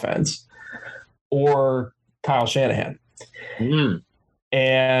advanced offense, or Kyle Shanahan.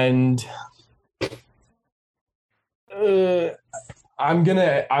 And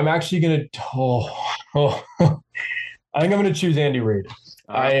I'm actually gonna. I think I'm gonna choose Andy Reid.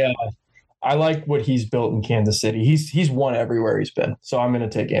 All right. I like what he's built in Kansas City. He's won everywhere he's been, so I'm gonna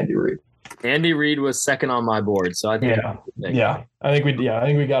take Andy Reid. Andy Reid was second on my board, so I think I think we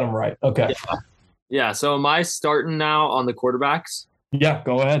got him right. Okay. Yeah. So am I starting now on the quarterbacks? Yeah,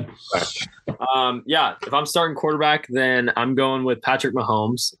 go ahead. If I'm starting quarterback, then I'm going with Patrick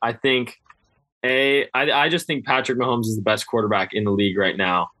Mahomes. I think I just think Patrick Mahomes is the best quarterback in the league right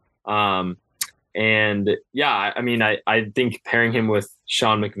now. I think pairing him with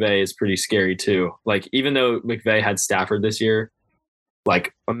Sean McVay is pretty scary too. Like, even though McVay had Stafford this year,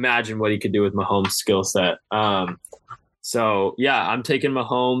 like, imagine what he could do with Mahomes' skill set. I'm taking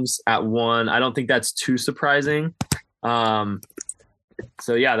Mahomes at 1. I don't think that's too surprising. That's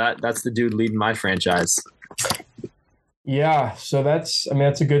the dude leading my franchise. Yeah, so that's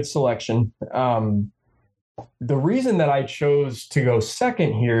a good selection. The reason that I chose to go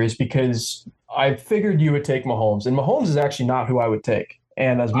second here is because I figured you would take Mahomes, and Mahomes is actually not who I would take.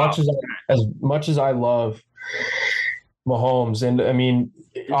 And as much as I love Mahomes, and I mean,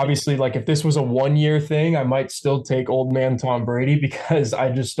 obviously, like, if this was a 1-year thing, I might still take old man Tom Brady, because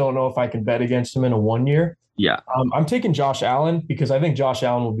I just don't know if I can bet against him in a 1 year. Yeah. I'm taking Josh Allen, because I think Josh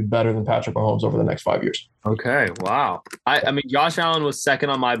Allen will be better than Patrick Mahomes over the next 5 years. Okay. Wow. I mean, Josh Allen was second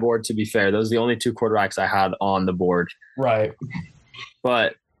on my board, to be fair. Those are the only 2 quarterbacks I had on the board. Right.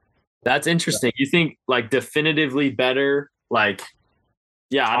 But that's interesting. You think, like, definitively better? Like,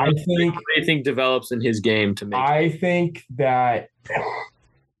 yeah, I don't think what do you think develops in his game to make I think that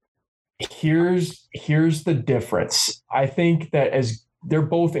here's the difference. I think that as they're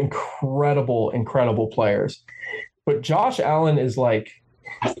both incredible players, but Josh Allen is like,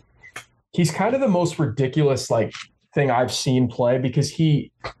 he's kind of the most ridiculous, like, thing I've seen play, because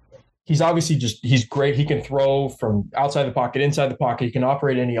he's obviously he's great. He can throw from outside the pocket, inside the pocket. He can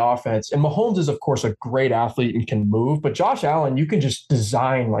operate any offense. And Mahomes is, of course, a great athlete and can move. But Josh Allen, you can just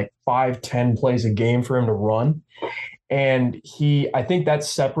design like 5-10 plays a game for him to run. And I think that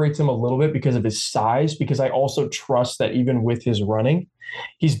separates him a little bit because of his size, because I also trust that even with his running,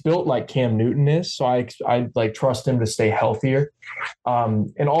 he's built like Cam Newton is. So I like trust him to stay healthier.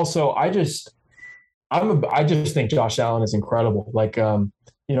 And also I just think Josh Allen is incredible. Like,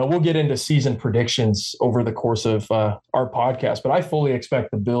 we'll get into season predictions over the course of our podcast, but I fully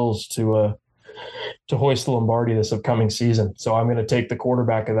expect the Bills to hoist the Lombardi this upcoming season. So I'm going to take the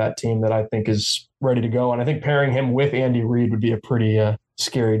quarterback of that team that I think is ready to go. And I think pairing him with Andy Reid would be a pretty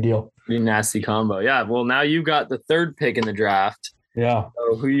scary deal. Pretty nasty combo. Yeah. Well, now you've got the 3rd pick in the draft. Yeah.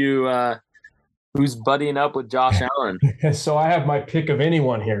 So who's buddying up with Josh Allen? So I have my pick of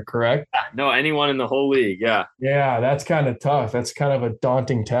anyone here, correct? No, anyone in the whole league. Yeah. Yeah, that's kind of tough. That's kind of a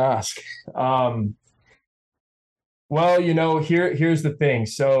daunting task. Well, here's the thing.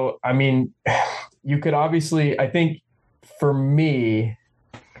 So, I mean, you could obviously, I think for me,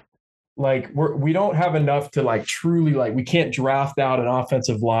 like, we don't have enough to, like, truly, like, we can't draft out an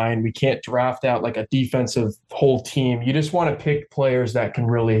offensive line. We can't draft out like a defensive whole team. You just want to pick players that can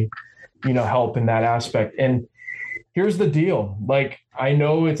really, help in that aspect. And here's the deal. Like, I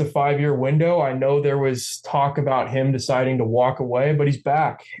know it's a 5-year window. I know there was talk about him deciding to walk away, but he's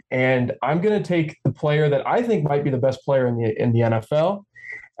back. And I'm going to take the player that I think might be the best player in the NFL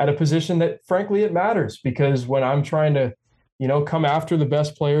at a position that, frankly, it matters, because when I'm trying to, come after the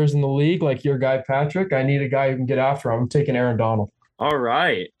best players in the league, like your guy, Patrick, I need a guy who can get after him. I'm taking Aaron Donald. All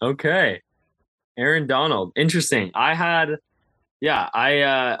right. Okay. Aaron Donald. Interesting. I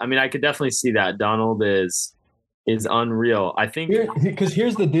could definitely see that. Donald is unreal. I think because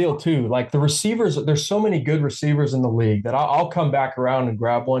here's the deal too. Like, the receivers, there's so many good receivers in the league that I'll come back around and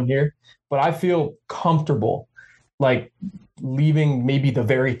grab one here, but I feel comfortable like leaving maybe the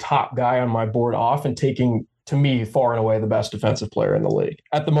very top guy on my board off and taking, to me, far and away the best defensive player in the league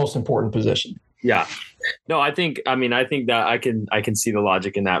at the most important position. Yeah. No, I think that I can see the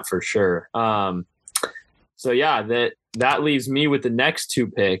logic in that for sure. That leaves me with the next 2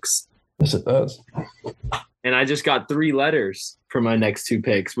 picks. Yes, it does. And I just got 3 letters for my next 2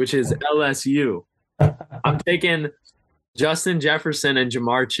 picks, which is LSU. I'm taking Justin Jefferson and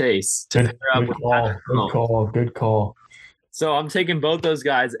Jamar Chase to pair up with Patrick Mahomes. Good call. So I'm taking both those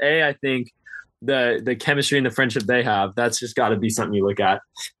guys. I think the chemistry and the friendship they have, that's just got to be something you look at.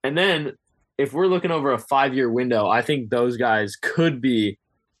 And then if we're looking over a 5-year window, I think those guys could be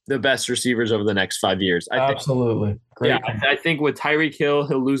the best receivers over the next 5 years. Absolutely. Great. Yeah, I think with Tyreek Hill,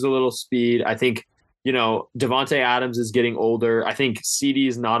 he'll lose a little speed. I think, Devontae Adams is getting older. I think CD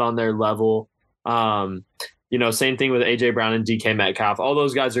is not on their level. Same thing with AJ Brown and DK Metcalf. All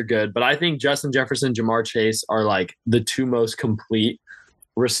those guys are good, but I think Justin Jefferson, Jamar Chase are like the two most complete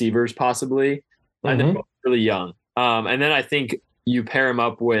receivers possibly. I think they're really young. And then I think you pair him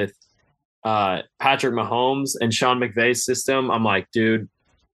up with Patrick Mahomes and Sean McVay's system. I'm like, dude,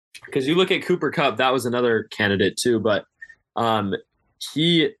 because you look at Cooper Kupp, that was another candidate too, but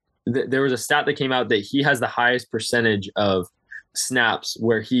there was a stat that came out that he has the highest percentage of snaps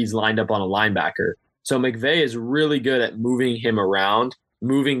where he's lined up on a linebacker. So McVay is really good at moving him around,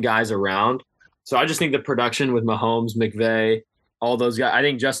 moving guys around. So I just think the production with Mahomes, McVay, all those guys, I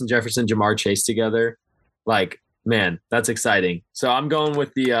think Justin Jefferson, Jamar Chase together, like, man, that's exciting. So I'm going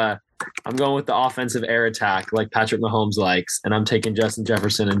with the offensive air attack like Patrick Mahomes likes, and I'm taking Justin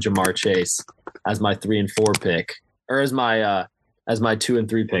Jefferson and Jamar Chase as my 3 and 4 pick, or as my 2 and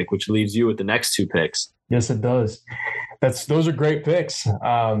 3 pick, which leaves you with the next 2 picks. Yes, it does. Those are great picks.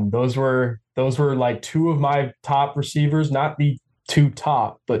 Those were like 2 of my top receivers, not the 2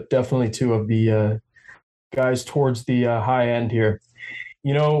 top, but definitely 2 of the guys towards the high end here.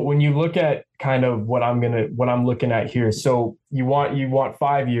 When you look at kind of what I'm looking at here, so you want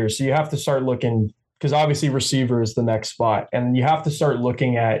 5 years, so you have to start looking, because obviously receiver is the next spot, and you have to start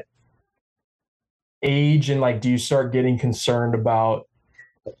looking at age and like, do you start getting concerned about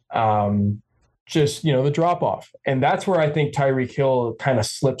just the drop off? And that's where I think Tyreek Hill kind of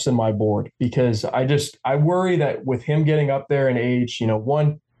slips in my board, because I worry that with him getting up there in age,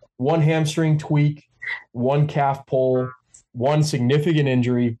 one hamstring tweak, one calf pull, one significant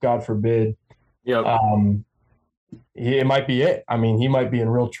injury, God forbid. Yep. It might be it. I mean, he might be in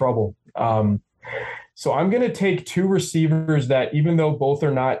real trouble. So I'm going to take 2 receivers that, even though both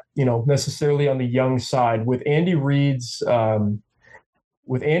are not, necessarily on the young side, with Andy Reid's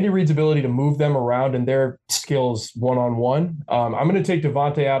ability to move them around and their skills one-on-one, I'm going to take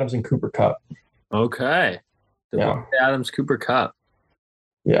Davante Adams and Cooper Kupp. Okay. Davante Adams, Cooper Kupp.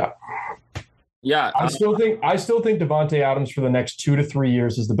 Yeah. Yeah. I still think Davante Adams for the next 2 to 3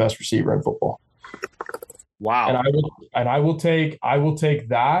 years is the best receiver in football. Wow. And I will take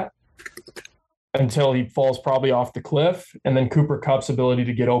that until he falls probably off the cliff, and then Cooper Kupp's ability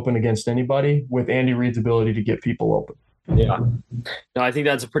to get open against anybody with Andy Reid's ability to get people open. Yeah. No, I think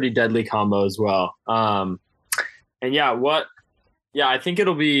that's a pretty deadly combo as well. I think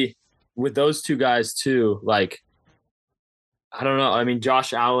it'll be with those 2 guys too. Like, I don't know. I mean,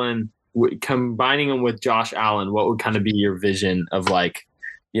 Josh Allen, combining them with Josh Allen, what would kind of be your vision of, like,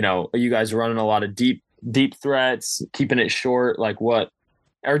 are you guys running a lot of deep threats, keeping it short, like what?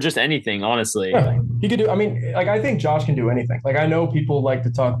 Or just anything, honestly. Yeah, he could do. I mean, like, I think Josh can do anything. Like, I know people like to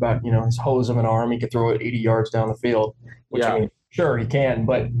talk about, his hose of an arm. He could throw it 80 yards down the field, which, I mean, sure he can.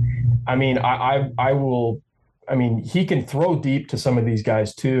 But I mean, I will. I mean, he can throw deep to some of these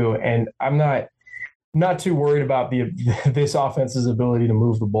guys too, and I'm not too worried about this offense's ability to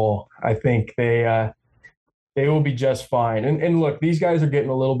move the ball. I think they will be just fine. And look, these guys are getting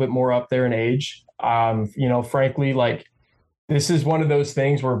a little bit more up there in age. Frankly, like, this is one of those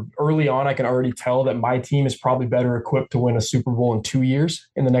things where early on I can already tell that my team is probably better equipped to win a Super Bowl in 2 years,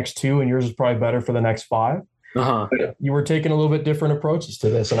 in the next 2, and yours is probably better for the next 5. But you were taking a little bit different approaches to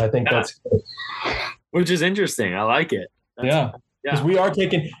this, and I think that's good. Which is interesting. I like it. Because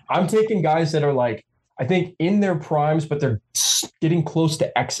I'm taking guys that are, like, I think in their primes, but they're getting close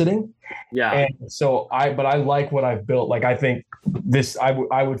to exiting. Yeah. And so I like what I've built. Like, I think this,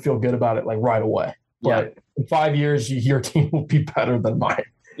 I would feel good about it, like, right away. But in 5 years, your team will be better than mine.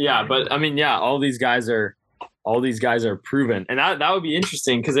 Yeah, but I mean, all these guys are proven, and that would be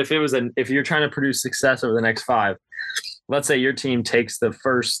interesting, because if you're trying to produce success over the next 5, let's say your team takes the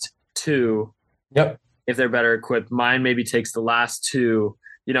first 2. Yep. If they're better equipped, mine maybe takes the last 2.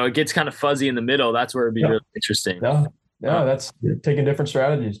 It gets kind of fuzzy in the middle. That's where it'd be really interesting. Yeah, that's taking different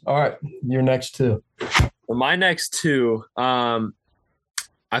strategies. All right, your next 2. Well, my next 2.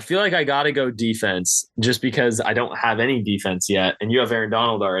 I feel like I got to go defense, just because I don't have any defense yet, and you have Aaron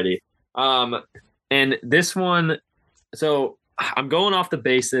Donald already. And this one, so I'm going off the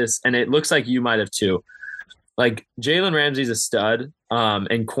basis, and it looks like you might have too. Like, Jalen Ramsey's a stud,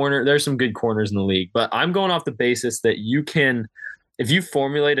 and there's some good corners in the league, but I'm going off the basis that you can, if you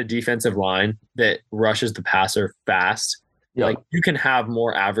formulate a defensive line that rushes the passer fast, like, you can have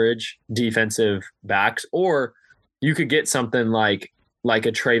more average defensive backs, or you could get something like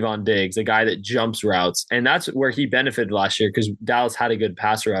a Trayvon Diggs, a guy that jumps routes. And that's where he benefited last year, because Dallas had a good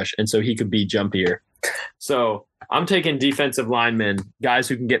pass rush, and so he could be jumpier. So I'm taking defensive linemen, guys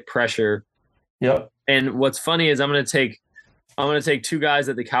who can get pressure. Yep. And what's funny is I'm going to take 2 guys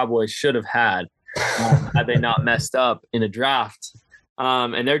that the Cowboys should have had they not messed up in a draft.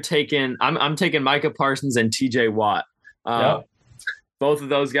 And they're taking. I'm taking Micah Parsons and T.J. Watt. Yep. Both of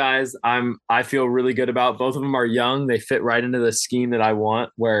those guys, I feel really good about. Both of them are young. They fit right into the scheme that I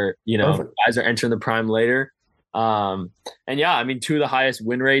want, where Perfect. guys are entering the prime later. And yeah, I mean, two of the highest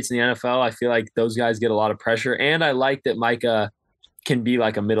win rates in the NFL. I feel like those guys get a lot of pressure, and I like that Micah can be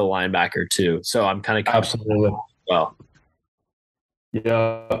like a middle linebacker too. So I'm kind of Absolutely. well.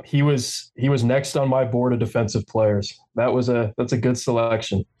 Yeah, he was next on my board of defensive players. That's a good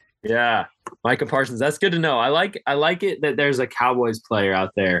selection. Yeah, Micah Parsons. That's good to know. I like it that there's a Cowboys player out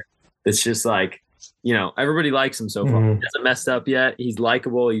there that's just like, everybody likes him so far. Mm-hmm. He hasn't messed up yet. He's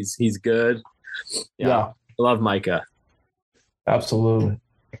likable. He's good. Yeah. I love Micah. Absolutely.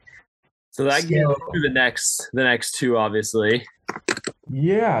 So that gets to the next two, obviously.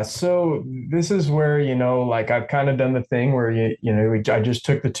 Yeah. So this is where, like I've kind of done the thing where, I just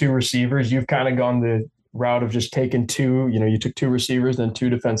took the two receivers. You've kind of gone the route of just taking two, you took two receivers, then two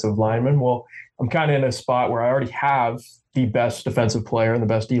defensive linemen. Well, I'm kind of in a spot where I already have the best defensive player and the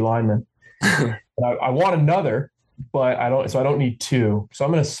best D lineman. I want another, but I don't need two. So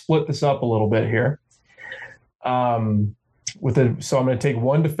I'm going to split this up a little bit here. So I'm going to take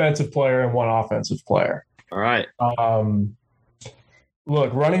one defensive player and one offensive player. All right.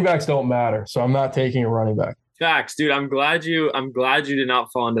 Look, running backs don't matter, so I'm not taking a running back. Facts, dude. I'm glad you did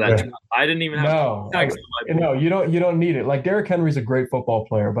not fall into that. Yeah. I didn't even have no, you don't need it. Like Derrick Henry's a great football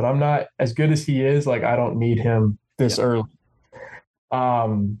player, but I'm not as good as he is. Like I don't need him this early.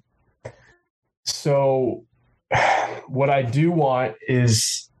 So what I do want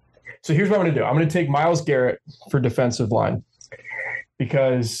is, so here's what I'm going to do. I'm going to take Myles Garrett for defensive line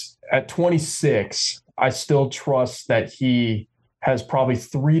because at 26, I still trust that he has probably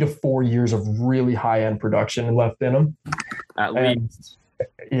 3 to 4 years of really high end production left in him. At least.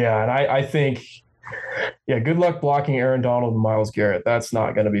 Yeah. And I think, good luck blocking Aaron Donald and Myles Garrett. That's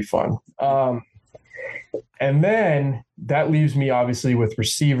not going to be fun. And then that leaves me obviously with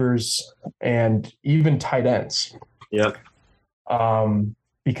receivers and even tight ends. Yep.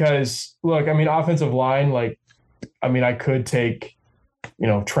 Because look, I mean, offensive line, I could take,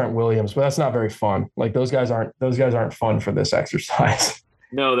 Trent Williams, but that's not very fun. Like those guys aren't fun for this exercise.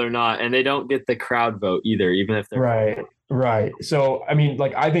 No, they're not. And they don't get the crowd vote either, even if they're right. So, I mean,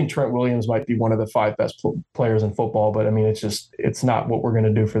 I think Trent Williams might be one of the 5 best players in football, but I mean, it's not what we're going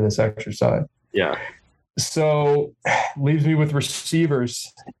to do for this exercise. Yeah. So leaves me with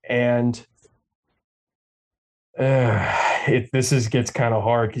receivers, and gets kind of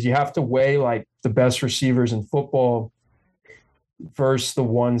hard because you have to weigh like the best receivers in football versus the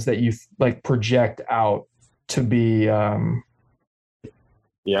ones that you like project out to be the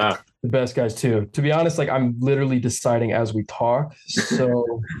best guys too. To be honest, like I'm literally deciding as we talk.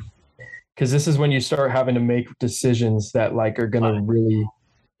 So because this is when you start having to make decisions that like are going to really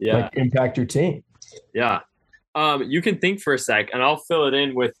impact your team. Yeah. You can think for a sec and I'll fill it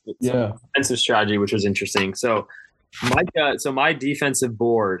in with some defensive strategy, which was interesting. So my defensive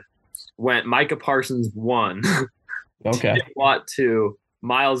board went Micah Parsons 1, okay, Watt 2,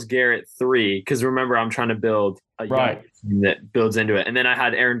 Myles Garrett 3. Because remember, I'm trying to build a young team that builds into it, and then I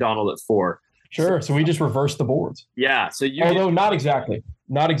had Aaron Donald at 4. Sure. So we just reversed the boards. Yeah. So not exactly,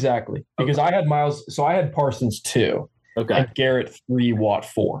 because I had Myles. So I had Parsons 2. Okay. And Garrett 3, Watt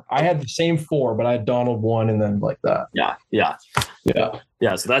 4. I had the same 4, but I had Donald 1, and then like that. Yeah.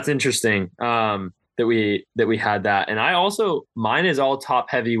 So that's interesting. That we had that. And mine is all top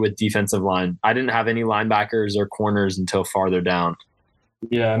heavy with defensive line. I didn't have any linebackers or corners until farther down.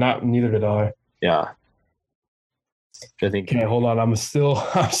 Yeah, neither did I. Yeah. I think. Okay, hold on. I'm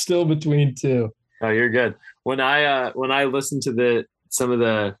still between 2. Oh, you're good. When I listened to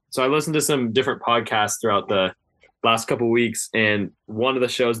I listened to some different podcasts throughout the last couple of weeks, and one of the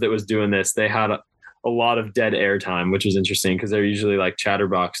shows that was doing this, they had a lot of dead air time, which was interesting because they're usually like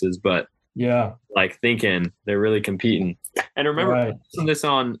chatterboxes, but like thinking they're really competing. And remember, I posted this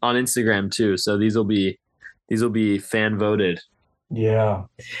on Instagram too, so these will be fan voted. Yeah.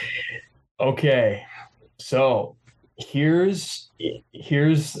 Okay. So here's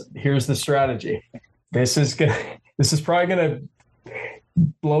the strategy. This is probably gonna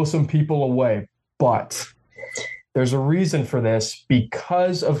blow some people away, but there's a reason for this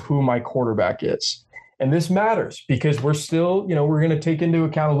because of who my quarterback is. And this matters because we're still, we're going to take into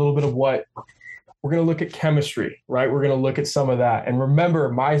account a little bit of what we're going to look at chemistry, right? We're going to look at some of that. And remember,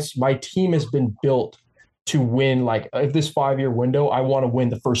 my team has been built to win. Like if this 5-year window, I want to win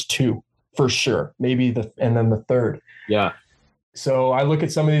the first 2 for sure. Maybe and then the third. Yeah. So I look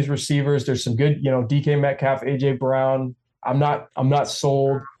at some of these receivers. There's some good, DK Metcalf, AJ Brown. I'm not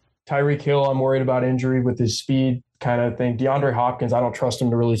sold. Tyreek Hill, I'm worried about injury with his speed. kind of thing. DeAndre Hopkins, I don't trust him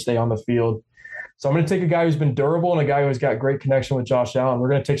to really stay on the field. So I'm going to take a guy who's been durable and a guy who's got great connection with Josh Allen. We're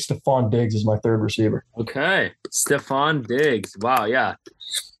going to take Stephon Diggs as my third receiver. Okay. Stephon Diggs. Wow. Yeah.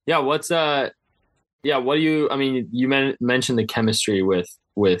 Yeah. What do you, I mean, you mentioned the chemistry with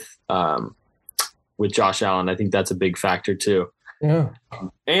Josh Allen. I think that's a big factor too. Yeah.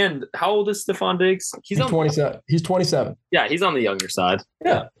 And how old is Stephon Diggs? He's 27. He's 27. Yeah. He's on the younger side.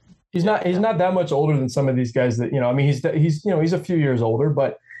 Yeah. He's not that much older than some of these guys that, I mean, he's a few years older,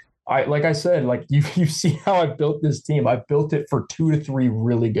 but like I said, like you see how I built this team. I built it for 2 to 3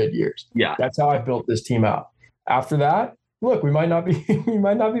 really good years. Yeah. That's how I built this team out. After that, look, we might not be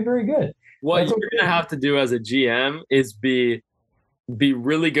very good. What you're going to have to do as a GM is be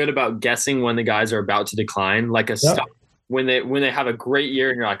really good about guessing when the guys are about to decline, like a stock. When they have a great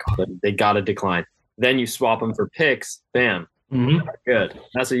year and you're like, oh, they got to decline. Then you swap them for picks. Bam. Mm-hmm. Good.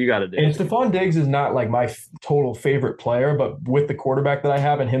 That's what you got to do. And Stephon Diggs is not like my total favorite player, but with the quarterback that I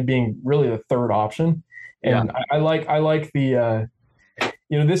have and him being really the third option, and I like the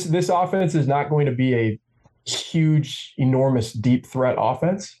this offense is not going to be a huge, enormous, deep threat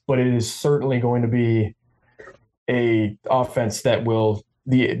offense, but it is certainly going to be a offense that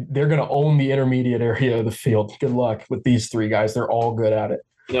they're going to own the intermediate area of the field. Good luck with these 3 guys. They're all good at it.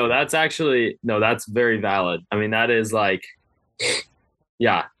 No, that's very valid. I mean, that is like,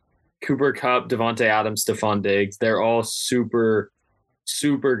 yeah, Cooper Kupp, Devontae Adams, Stephon Diggs. They're all super,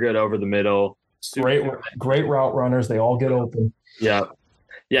 super good over the middle. Great route runners. They all get open. Yeah.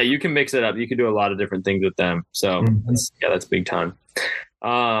 Yeah, you can mix it up. You can do a lot of different things with them. So, that's big time.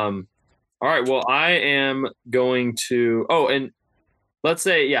 All right, well, I am going to – and let's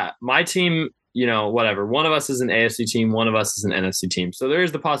say, my team, whatever. One of us is an AFC team. One of us is an NFC team. So there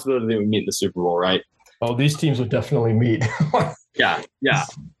is the possibility that we meet in the Super Bowl, right? Oh, these teams would definitely meet. Yeah.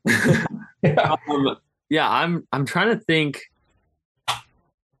 I'm trying to think.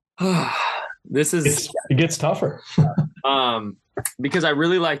 It gets tougher. Because I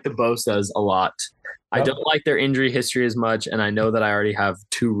really like the Bosa's a lot. Yep. I don't like their injury history as much, and I know that I already have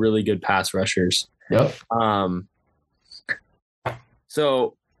 2 really good pass rushers. Yep.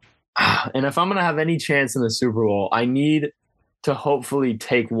 So, and if I'm going to have any chance in the Super Bowl, I need to hopefully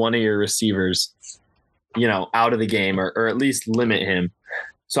take one of your receivers, out of the game or at least limit him.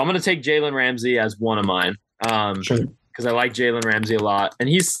 So I'm going to take Jalen Ramsey as one of mine. Sure. Because I like Jalen Ramsey a lot. And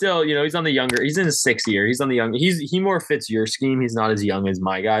he's still, he's on the younger, he's in his 6th year. He's on the young, he more fits your scheme. He's not as young as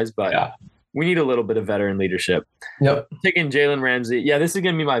my guys, but we need a little bit of veteran leadership. Yep. I'm taking Jalen Ramsey. Yeah, this is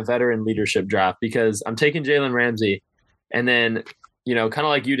going to be my veteran leadership draft because I'm taking Jalen Ramsey. And then, kind of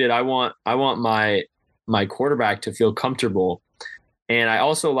like you did, I want my quarterback to feel comfortable. And I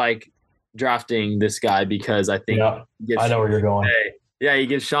also like drafting this guy because I think I know where you're going. Yeah, he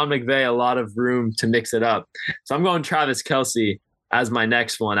gives Sean McVay a lot of room to mix it up. So I'm going Travis Kelce as my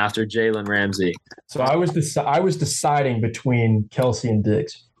next one after Jalen Ramsey. So I was deciding between Kelce and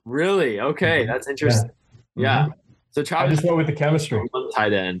Diggs. Really? Okay, that's interesting. Yeah. Mm-hmm. So Travis, I just went with the chemistry.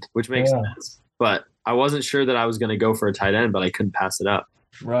 Tight end, which makes sense. But I wasn't sure that I was going to go for a tight end, but I couldn't pass it up.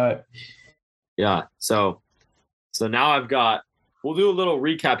 Right. Yeah. So now we'll do a little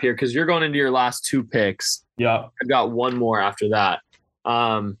recap here because you're going into your last 2 picks. Yeah. I've got one more after that.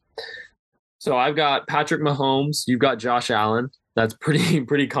 So I've got Patrick Mahomes. You've got Josh Allen. That's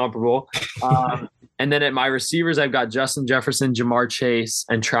pretty comparable. And then at my receivers, I've got Justin Jefferson, Jamar Chase,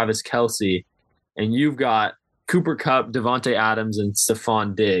 and Travis Kelce. And you've got Cooper Kupp, Devontae Adams, and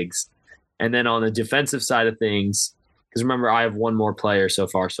Stephon Diggs. And then on the defensive side of things, because remember, I have one more player so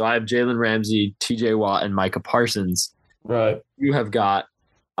far. So I have Jalen Ramsey, TJ Watt, and Micah Parsons. Right. You have got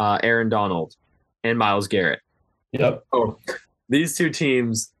Aaron Donald and Myles Garrett. Yep. Oh, these 2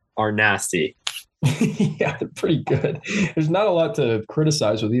 teams are nasty. Yeah, they're pretty good. There's not a lot to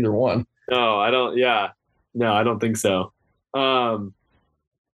criticize with either one. No, I don't. Yeah. No, I don't think so. Yeah.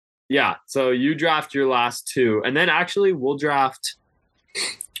 So you draft your last 2, and then actually we'll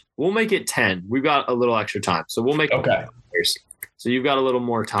make it 10. We've got a little extra time. So we'll make okay. So you've got a little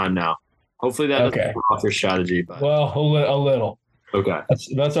more time now. Hopefully that doesn't throw off your strategy. But. Well, a little. Okay.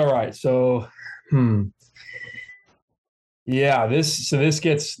 That's all right. So, yeah, this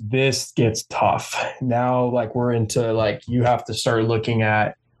gets tough. Now, like we're into like you have to start looking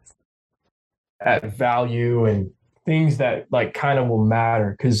at value and things that like kind of will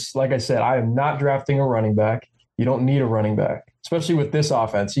matter. Because like I said, I am not drafting a running back. You don't need a running back, especially with this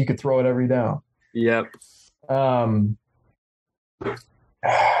offense. You could throw it every down. Yep.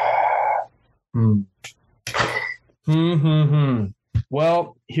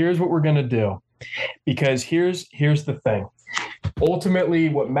 Well, here's what we're gonna do, because here's the thing. Ultimately,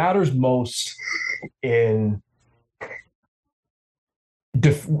 what matters most in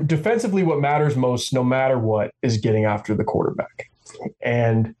defensively, what matters most, no matter what, is getting after the quarterback.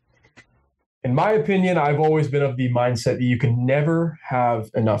 And in my opinion, I've always been of the mindset that you can never have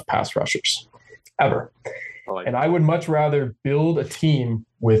enough pass rushers, ever. And I would much rather build a team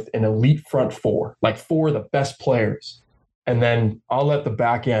with an elite front four, like four of the best players. And then I'll let the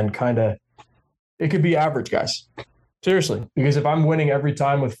back end it could be average guys. Seriously. Because if I'm winning every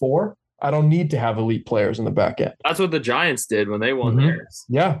time with four, I don't need to have elite players in the back end. That's what the Giants did when they won theirs.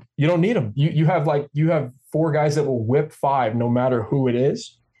 Yeah. You don't need them. You have four guys that will whip five no matter who it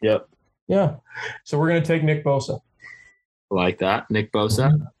is. Yep. Yeah. So we're going to take Nick Bosa. Like that. Nick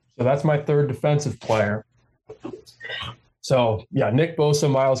Bosa. Mm-hmm. So that's my third defensive player. So yeah, Nick Bosa,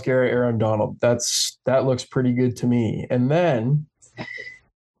 Myles Garrett, Aaron Donald. That looks pretty good to me. And then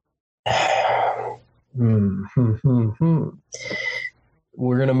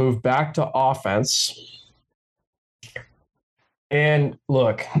we're going to move back to offense. And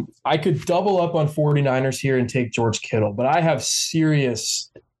look, I could double up on 49ers here and take George Kittle, but I have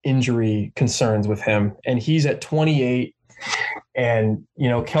serious injury concerns with him. And he's at 28. And,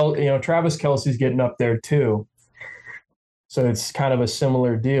 Travis Kelce's getting up there too. So it's kind of a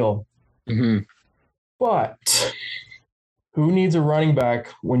similar deal. Mm-hmm. But who needs a running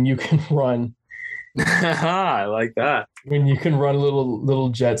back when you can run? I like that. When you can run little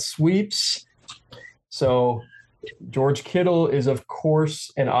jet sweeps. So George Kittle is, of course,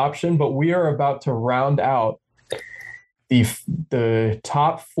 an option, but we are about to round out the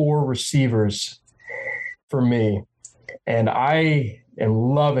top four receivers for me. And I am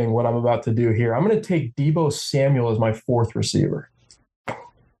loving what I'm about to do here. I'm going to take Deebo Samuel as my fourth receiver.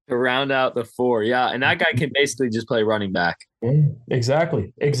 To round out the four. Yeah. And that guy can basically just play running back.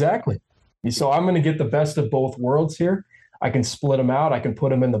 Exactly. So I'm going to get the best of both worlds here. I can split him out. I can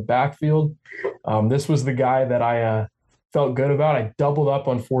put him in the backfield. This was the guy that I felt good about. I doubled up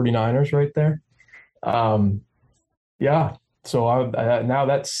on 49ers right there. Yeah. So now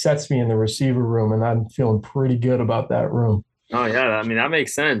that sets me in the receiver room, and I'm feeling pretty good about that room. Oh yeah, I mean that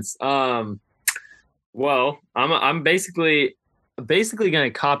makes sense. Well, I'm basically going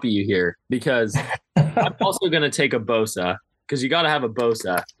to copy you here because I'm also going to take a Bosa because you got to have a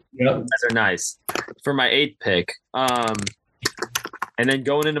Bosa. Yep. Those guys are nice for my 8th pick. And then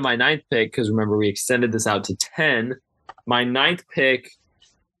going into my 9th pick, because remember we extended this out to 10. My 9th pick.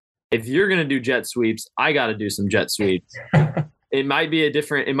 If you're going to do jet sweeps, I got to do some jet sweeps. It might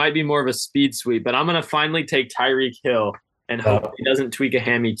be more of a speed sweep, but I'm going to finally take Tyreek Hill and hope he doesn't tweak a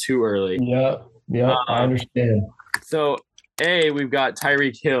hammy too early. Yeah, I understand. So, we've got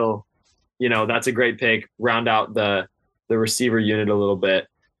Tyreek Hill. That's a great pick. Round out the receiver unit a little bit.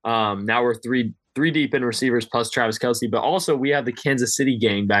 Now we're three deep in receivers plus Travis Kelce, but also we have the Kansas City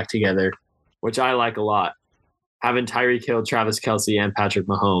gang back together, which I like a lot. Having Tyreek Hill, Travis Kelce, and Patrick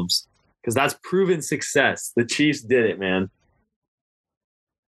Mahomes. Because that's proven success. The Chiefs did it, man.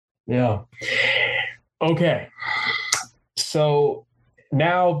 Yeah. Okay. So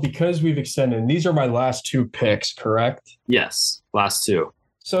now, because we've extended, and these are my last two picks, correct? Yes, last two.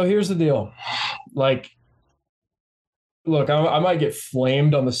 So here's the deal. Look, I might get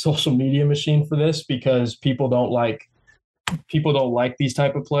flamed on the social media machine for this because people don't like these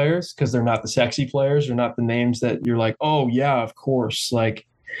type of players because they're not the sexy players. They're not the names that you're like, oh yeah, of course.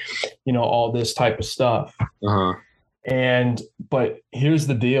 All this type of stuff. Uh-huh. But here's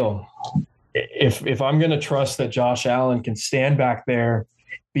the deal. If I'm going to trust that Josh Allen can stand back there,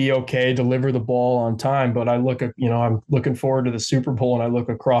 be okay, deliver the ball on time, but I look at, I'm looking forward to the Super Bowl and I look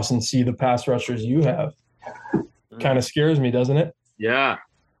across and see the pass rushers you have. Kind of scares me, doesn't it? Yeah.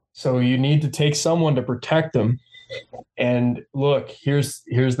 So you need to take someone to protect them. And look, here's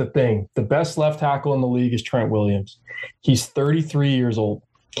the thing. The best left tackle in the league is Trent Williams. He's 33 years old.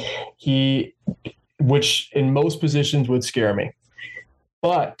 Which in most positions would scare me.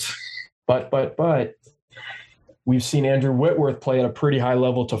 But we've seen Andrew Whitworth play at a pretty high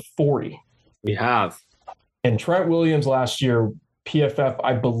level to 40. We have. And Trent Williams last year, PFF,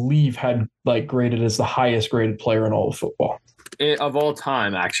 I believe, had graded as the highest graded player in all of football. Of all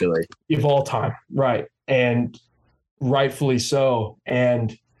time, actually. Of all time, right. And rightfully so.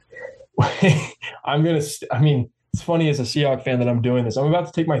 And it's funny as a Seahawks fan that I'm doing this. I'm about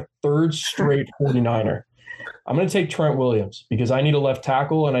to take my third straight 49er. I'm going to take Trent Williams because I need a left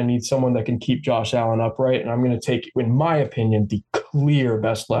tackle and I need someone that can keep Josh Allen upright. And I'm going to take, in my opinion, the clear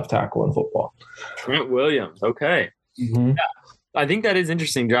best left tackle in football. Trent Williams. Okay. Mm-hmm. Yeah. I think that is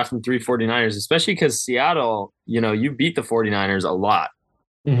interesting drafting 3 49ers, especially because Seattle, you beat the 49ers a lot.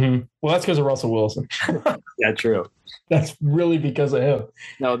 Mm-hmm. Well, that's because of Russell Wilson. Yeah, true. That's really because of him.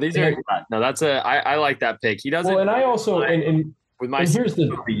 No, I like that pick. He doesn't. Well, and I also, and with my and here's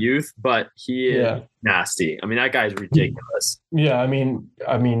the youth, but he is nasty. I mean, that guy's ridiculous. Yeah, I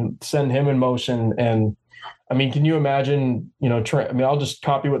mean, send him in motion, and I mean, can you imagine? Trent. I mean, I'll just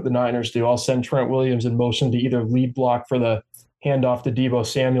copy what the Niners do. I'll send Trent Williams in motion to either lead block for the handoff to Deebo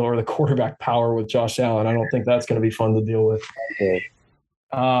Samuel or the quarterback power with Josh Allen. I don't think that's going to be fun to deal with. Okay.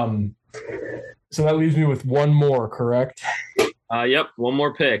 So that leaves me with one more, correct? Yep, one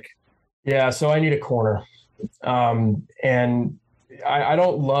more pick. Yeah, so I need a corner. And I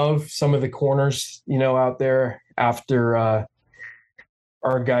don't love some of the corners, out there after our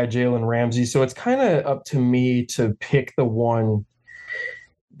guy Jalen Ramsey. So it's kind of up to me to pick the one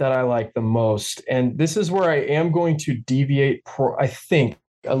that I like the most. And this is where I am going to deviate, I think,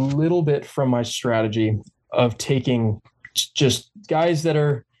 a little bit from my strategy of taking just guys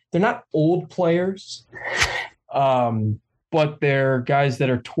they're not old players, but they're guys that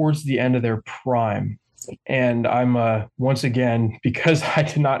are towards the end of their prime. And I'm once again, because I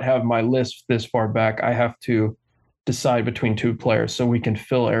did not have my list this far back, I have to decide between two players so we can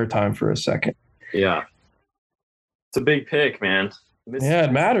fill airtime for a second. Yeah. It's a big pick, man. Yeah,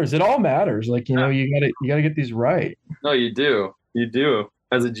 it matters. It all matters. Like, you gotta get these right. No, you do. You do.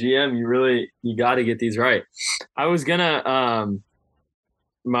 As a GM, you got to get these right. I was gonna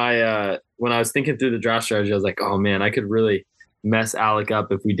when I was thinking through the draft strategy, I was like, oh man, I could really mess Alec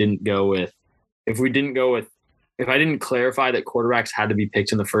up if I didn't clarify that quarterbacks had to be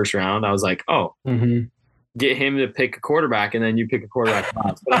picked in the first round. I was like, get him to pick a quarterback and then you pick a quarterback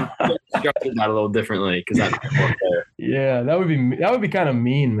last. But I'm structured that a little differently because that's more fair. Yeah, that would be kind of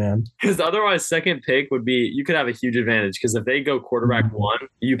mean, man. Because otherwise, second pick would be, you could have a huge advantage because if they go quarterback one,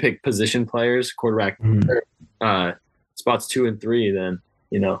 you pick position players, quarterback spots 2 and 3, then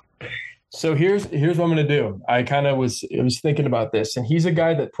So here's what I'm going to do. I was thinking about this, and he's a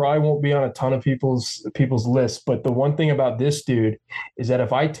guy that probably won't be on a ton of people's lists. But the one thing about this dude is that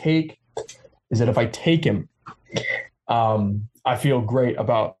if I take him, I feel great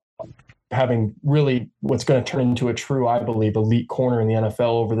about having really what's going to turn into a true, I believe, elite corner in the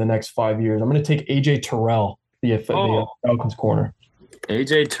NFL over the next 5 years. I'm going to take AJ Terrell, the Falcons corner.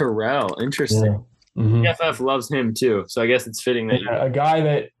 AJ Terrell, interesting. Yeah. Mm-hmm. PFF loves him too, so I guess it's fitting that a guy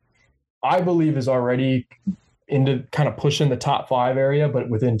that I believe is already into kind of pushing the top 5 area, but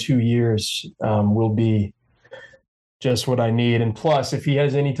within 2 years will be just what I need. And plus, if he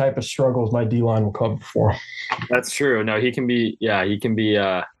has any type of struggles, my D-line will cover for him. That's true. No, he can be.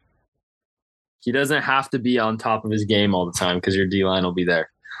 He doesn't have to be on top of his game all the time because your D-line will be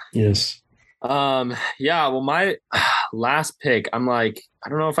there. Yes. Yeah. Well, my last pick, I'm like, I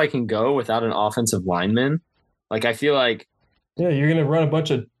don't know if I can go without an offensive lineman. Like, I feel like. Yeah, you're gonna run a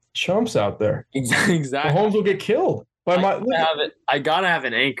bunch of chumps out there. Exactly. Mahomes will get killed. I gotta have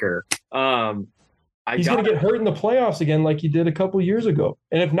an anchor. He's gonna get hurt in the playoffs again, like he did a couple years ago.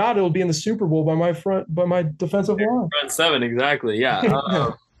 And if not, it'll be in the Super Bowl by my defensive line. Front 7, exactly.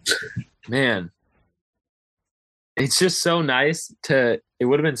 Yeah. Man, it's just so nice it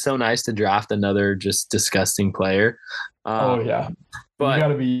would have been so nice to draft another just disgusting player. But you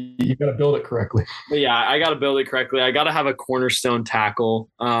gotta build it correctly. But yeah, I gotta build it correctly. I gotta have a cornerstone tackle.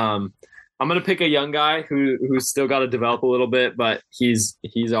 I'm gonna pick a young guy who's still got to develop a little bit, but he's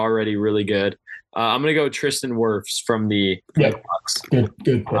already really good. I'm gonna go Tristan Wirfs from the Bucks. Good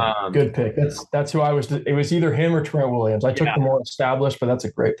pick. Good pick. That's who I was. It was either him or Trent Williams. I took the more established, but that's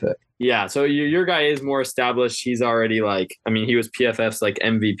a great pick. Yeah. So your guy is more established. He's already he was PFF's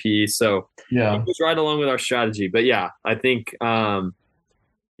MVP. So yeah, he was right along with our strategy. But yeah, I think I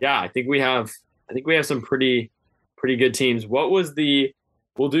think we have some pretty good teams. What was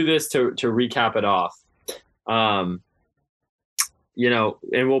we'll do this to recap it off. And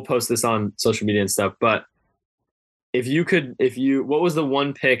we'll post this on social media and stuff, but what was the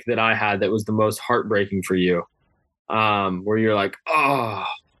one pick that I had that was the most heartbreaking for you? Where you're like, oh,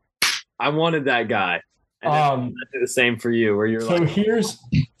 I wanted that guy. And then I did the same for you, where you're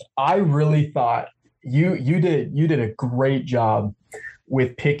I really thought you did a great job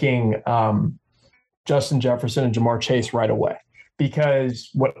with picking Justin Jefferson and Jamar Chase right away, because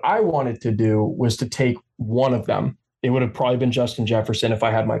what I wanted to do was to take one of them. It would have probably been Justin Jefferson if I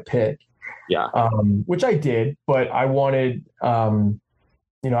had my pick. Yeah. Which I did, but I wanted,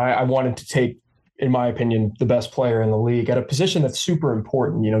 I wanted to take, in my opinion, the best player in the league at a position that's super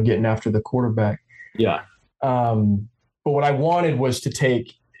important, getting after the quarterback. Yeah. But what I wanted was to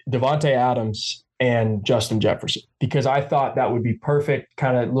take Devontae Adams and Justin Jefferson, because I thought that would be perfect.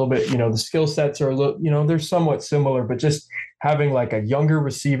 Kind of a little bit, the skill sets are a little, they're somewhat similar, but just having like a younger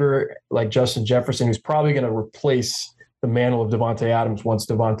receiver like Justin Jefferson, who's probably going to replace the mantle of Devontae Adams once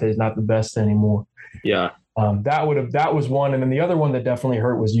Devontae is not the best anymore. Yeah. That was one. And then the other one that definitely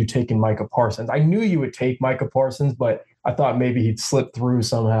hurt was you taking Micah Parsons. I knew you would take Micah Parsons, but I thought maybe he'd slip through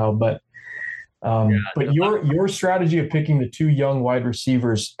somehow. But your strategy of picking the two young wide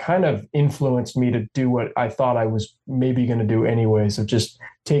receivers kind of influenced me to do what I thought I was maybe going to do anyways, of just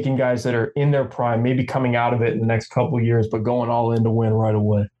taking guys that are in their prime, maybe coming out of it in the next couple of years, but going all in to win right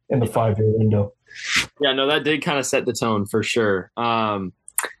away in the 5-year window. Yeah, no, that did kind of set the tone for sure.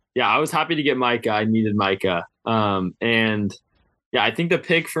 Yeah, I was happy to get Micah. I needed Micah. And yeah, I think the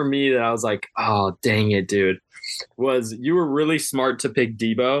pick for me that I was like, oh, dang it, dude, was you were really smart to pick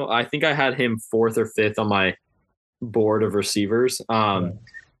Debo. I think I had him 4th or 5th on my board of receivers.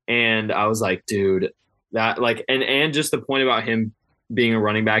 And I was like, dude, that like, and just the point about him being a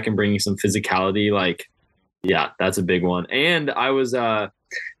running back and bringing some physicality, like, yeah, that's a big one. And I was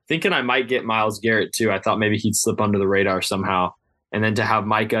thinking I might get Myles Garrett too. I thought maybe he'd slip under the radar somehow. And then to have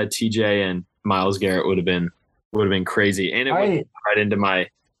Micah, TJ, and Myles Garrett would have been crazy. And it went right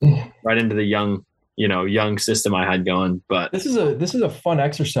into the young system I had going. But this is a fun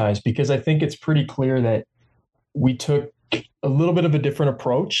exercise because I think it's pretty clear that we took a little bit of a different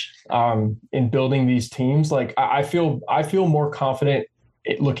approach in building these teams. Like I feel more confident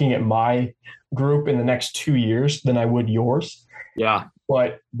looking at my group in the next 2 years than I would yours. Yeah.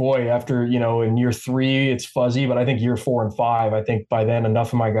 But boy, after, in year 3, it's fuzzy, but I think year 4 and 5, I think by then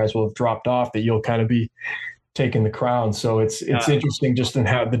enough of my guys will have dropped off that you'll kind of be taking the crown. So it's interesting just in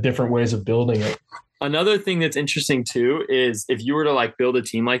how the different ways of building it. Another thing that's interesting too is if you were to like build a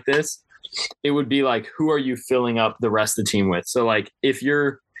team like this, it would be like, who are you filling up the rest of the team with? So like if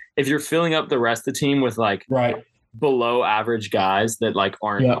you're filling up the rest of the team with like below average guys that like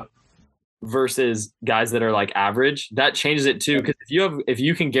aren't versus guys that are like average, that changes it too. Because if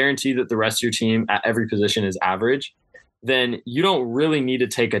you can guarantee that the rest of your team at every position is average, then you don't really need to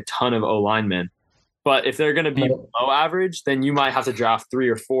take a ton of O linemen. But if they're going to be below average, then you might have to draft 3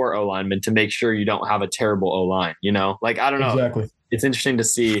 or 4 O linemen to make sure you don't have a terrible O line. Like I don't know. Exactly. It's interesting to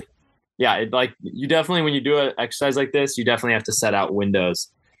see. Yeah, you definitely, when you do an exercise like this, you definitely have to set out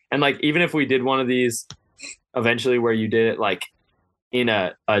windows. And like even if we did one of these eventually where you did it like in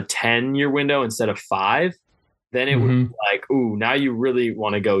a 10-year window instead of 5, then it would be like, ooh, now you really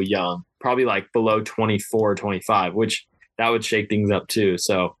want to go young, probably like below 24, 25, which that would shake things up too.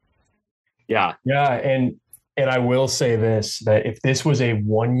 So yeah. Yeah. And I will say this, that if this was a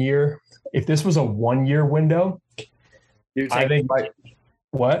 1-year window, I think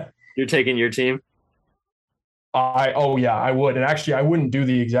what? You're taking your team? I would. And actually I wouldn't do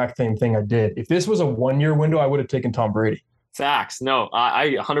the exact same thing I did. If this was a 1-year window, I would have taken Tom Brady. Facts. No,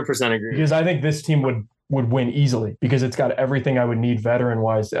 I 100% agree. Because I think this team would win easily because it's got everything I would need veteran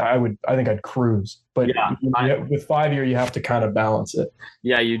wise. I think I'd cruise, but with 5-year, you have to kind of balance it.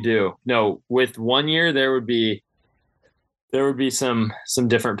 Yeah, you do. No, with 1 year, there would be some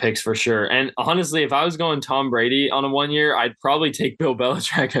different picks for sure. And honestly, if I was going Tom Brady on a 1 year, I'd probably take Bill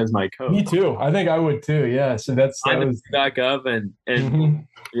Belichick as my coach. Me too. I think I would too. Yeah. So that was back up and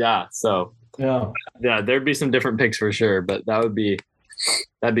yeah. So yeah, there'd be some different picks for sure, but that'd be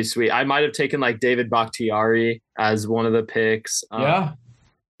sweet. I might have taken like David Bakhtiari as one of the picks.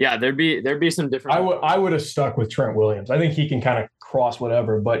 Yeah, there'd be some different. I would have stuck with Trent Williams. I think he can kind of cross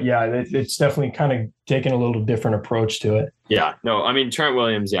whatever, but yeah, it's definitely kind of taking a little different approach to it. Yeah, no, I mean Trent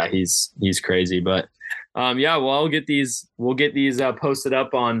Williams, yeah, he's crazy, but yeah, well, we'll get these posted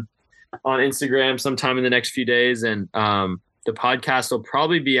up on Instagram sometime in the next few days, and the podcast will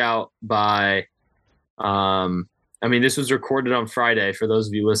probably be out by. I mean, this was recorded on Friday for those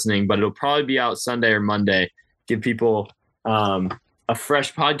of you listening, but it'll probably be out Sunday or Monday. Give people a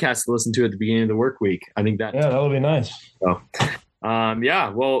fresh podcast to listen to at the beginning of the work week. I think that'll be nice. So, yeah,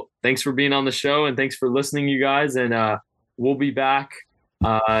 well, thanks for being on the show and thanks for listening, you guys. And we'll be back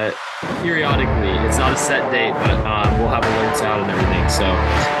periodically. It's not a set date, but we'll have alerts out and everything. So,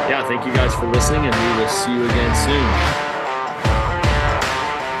 yeah, thank you guys for listening, and we will see you again soon.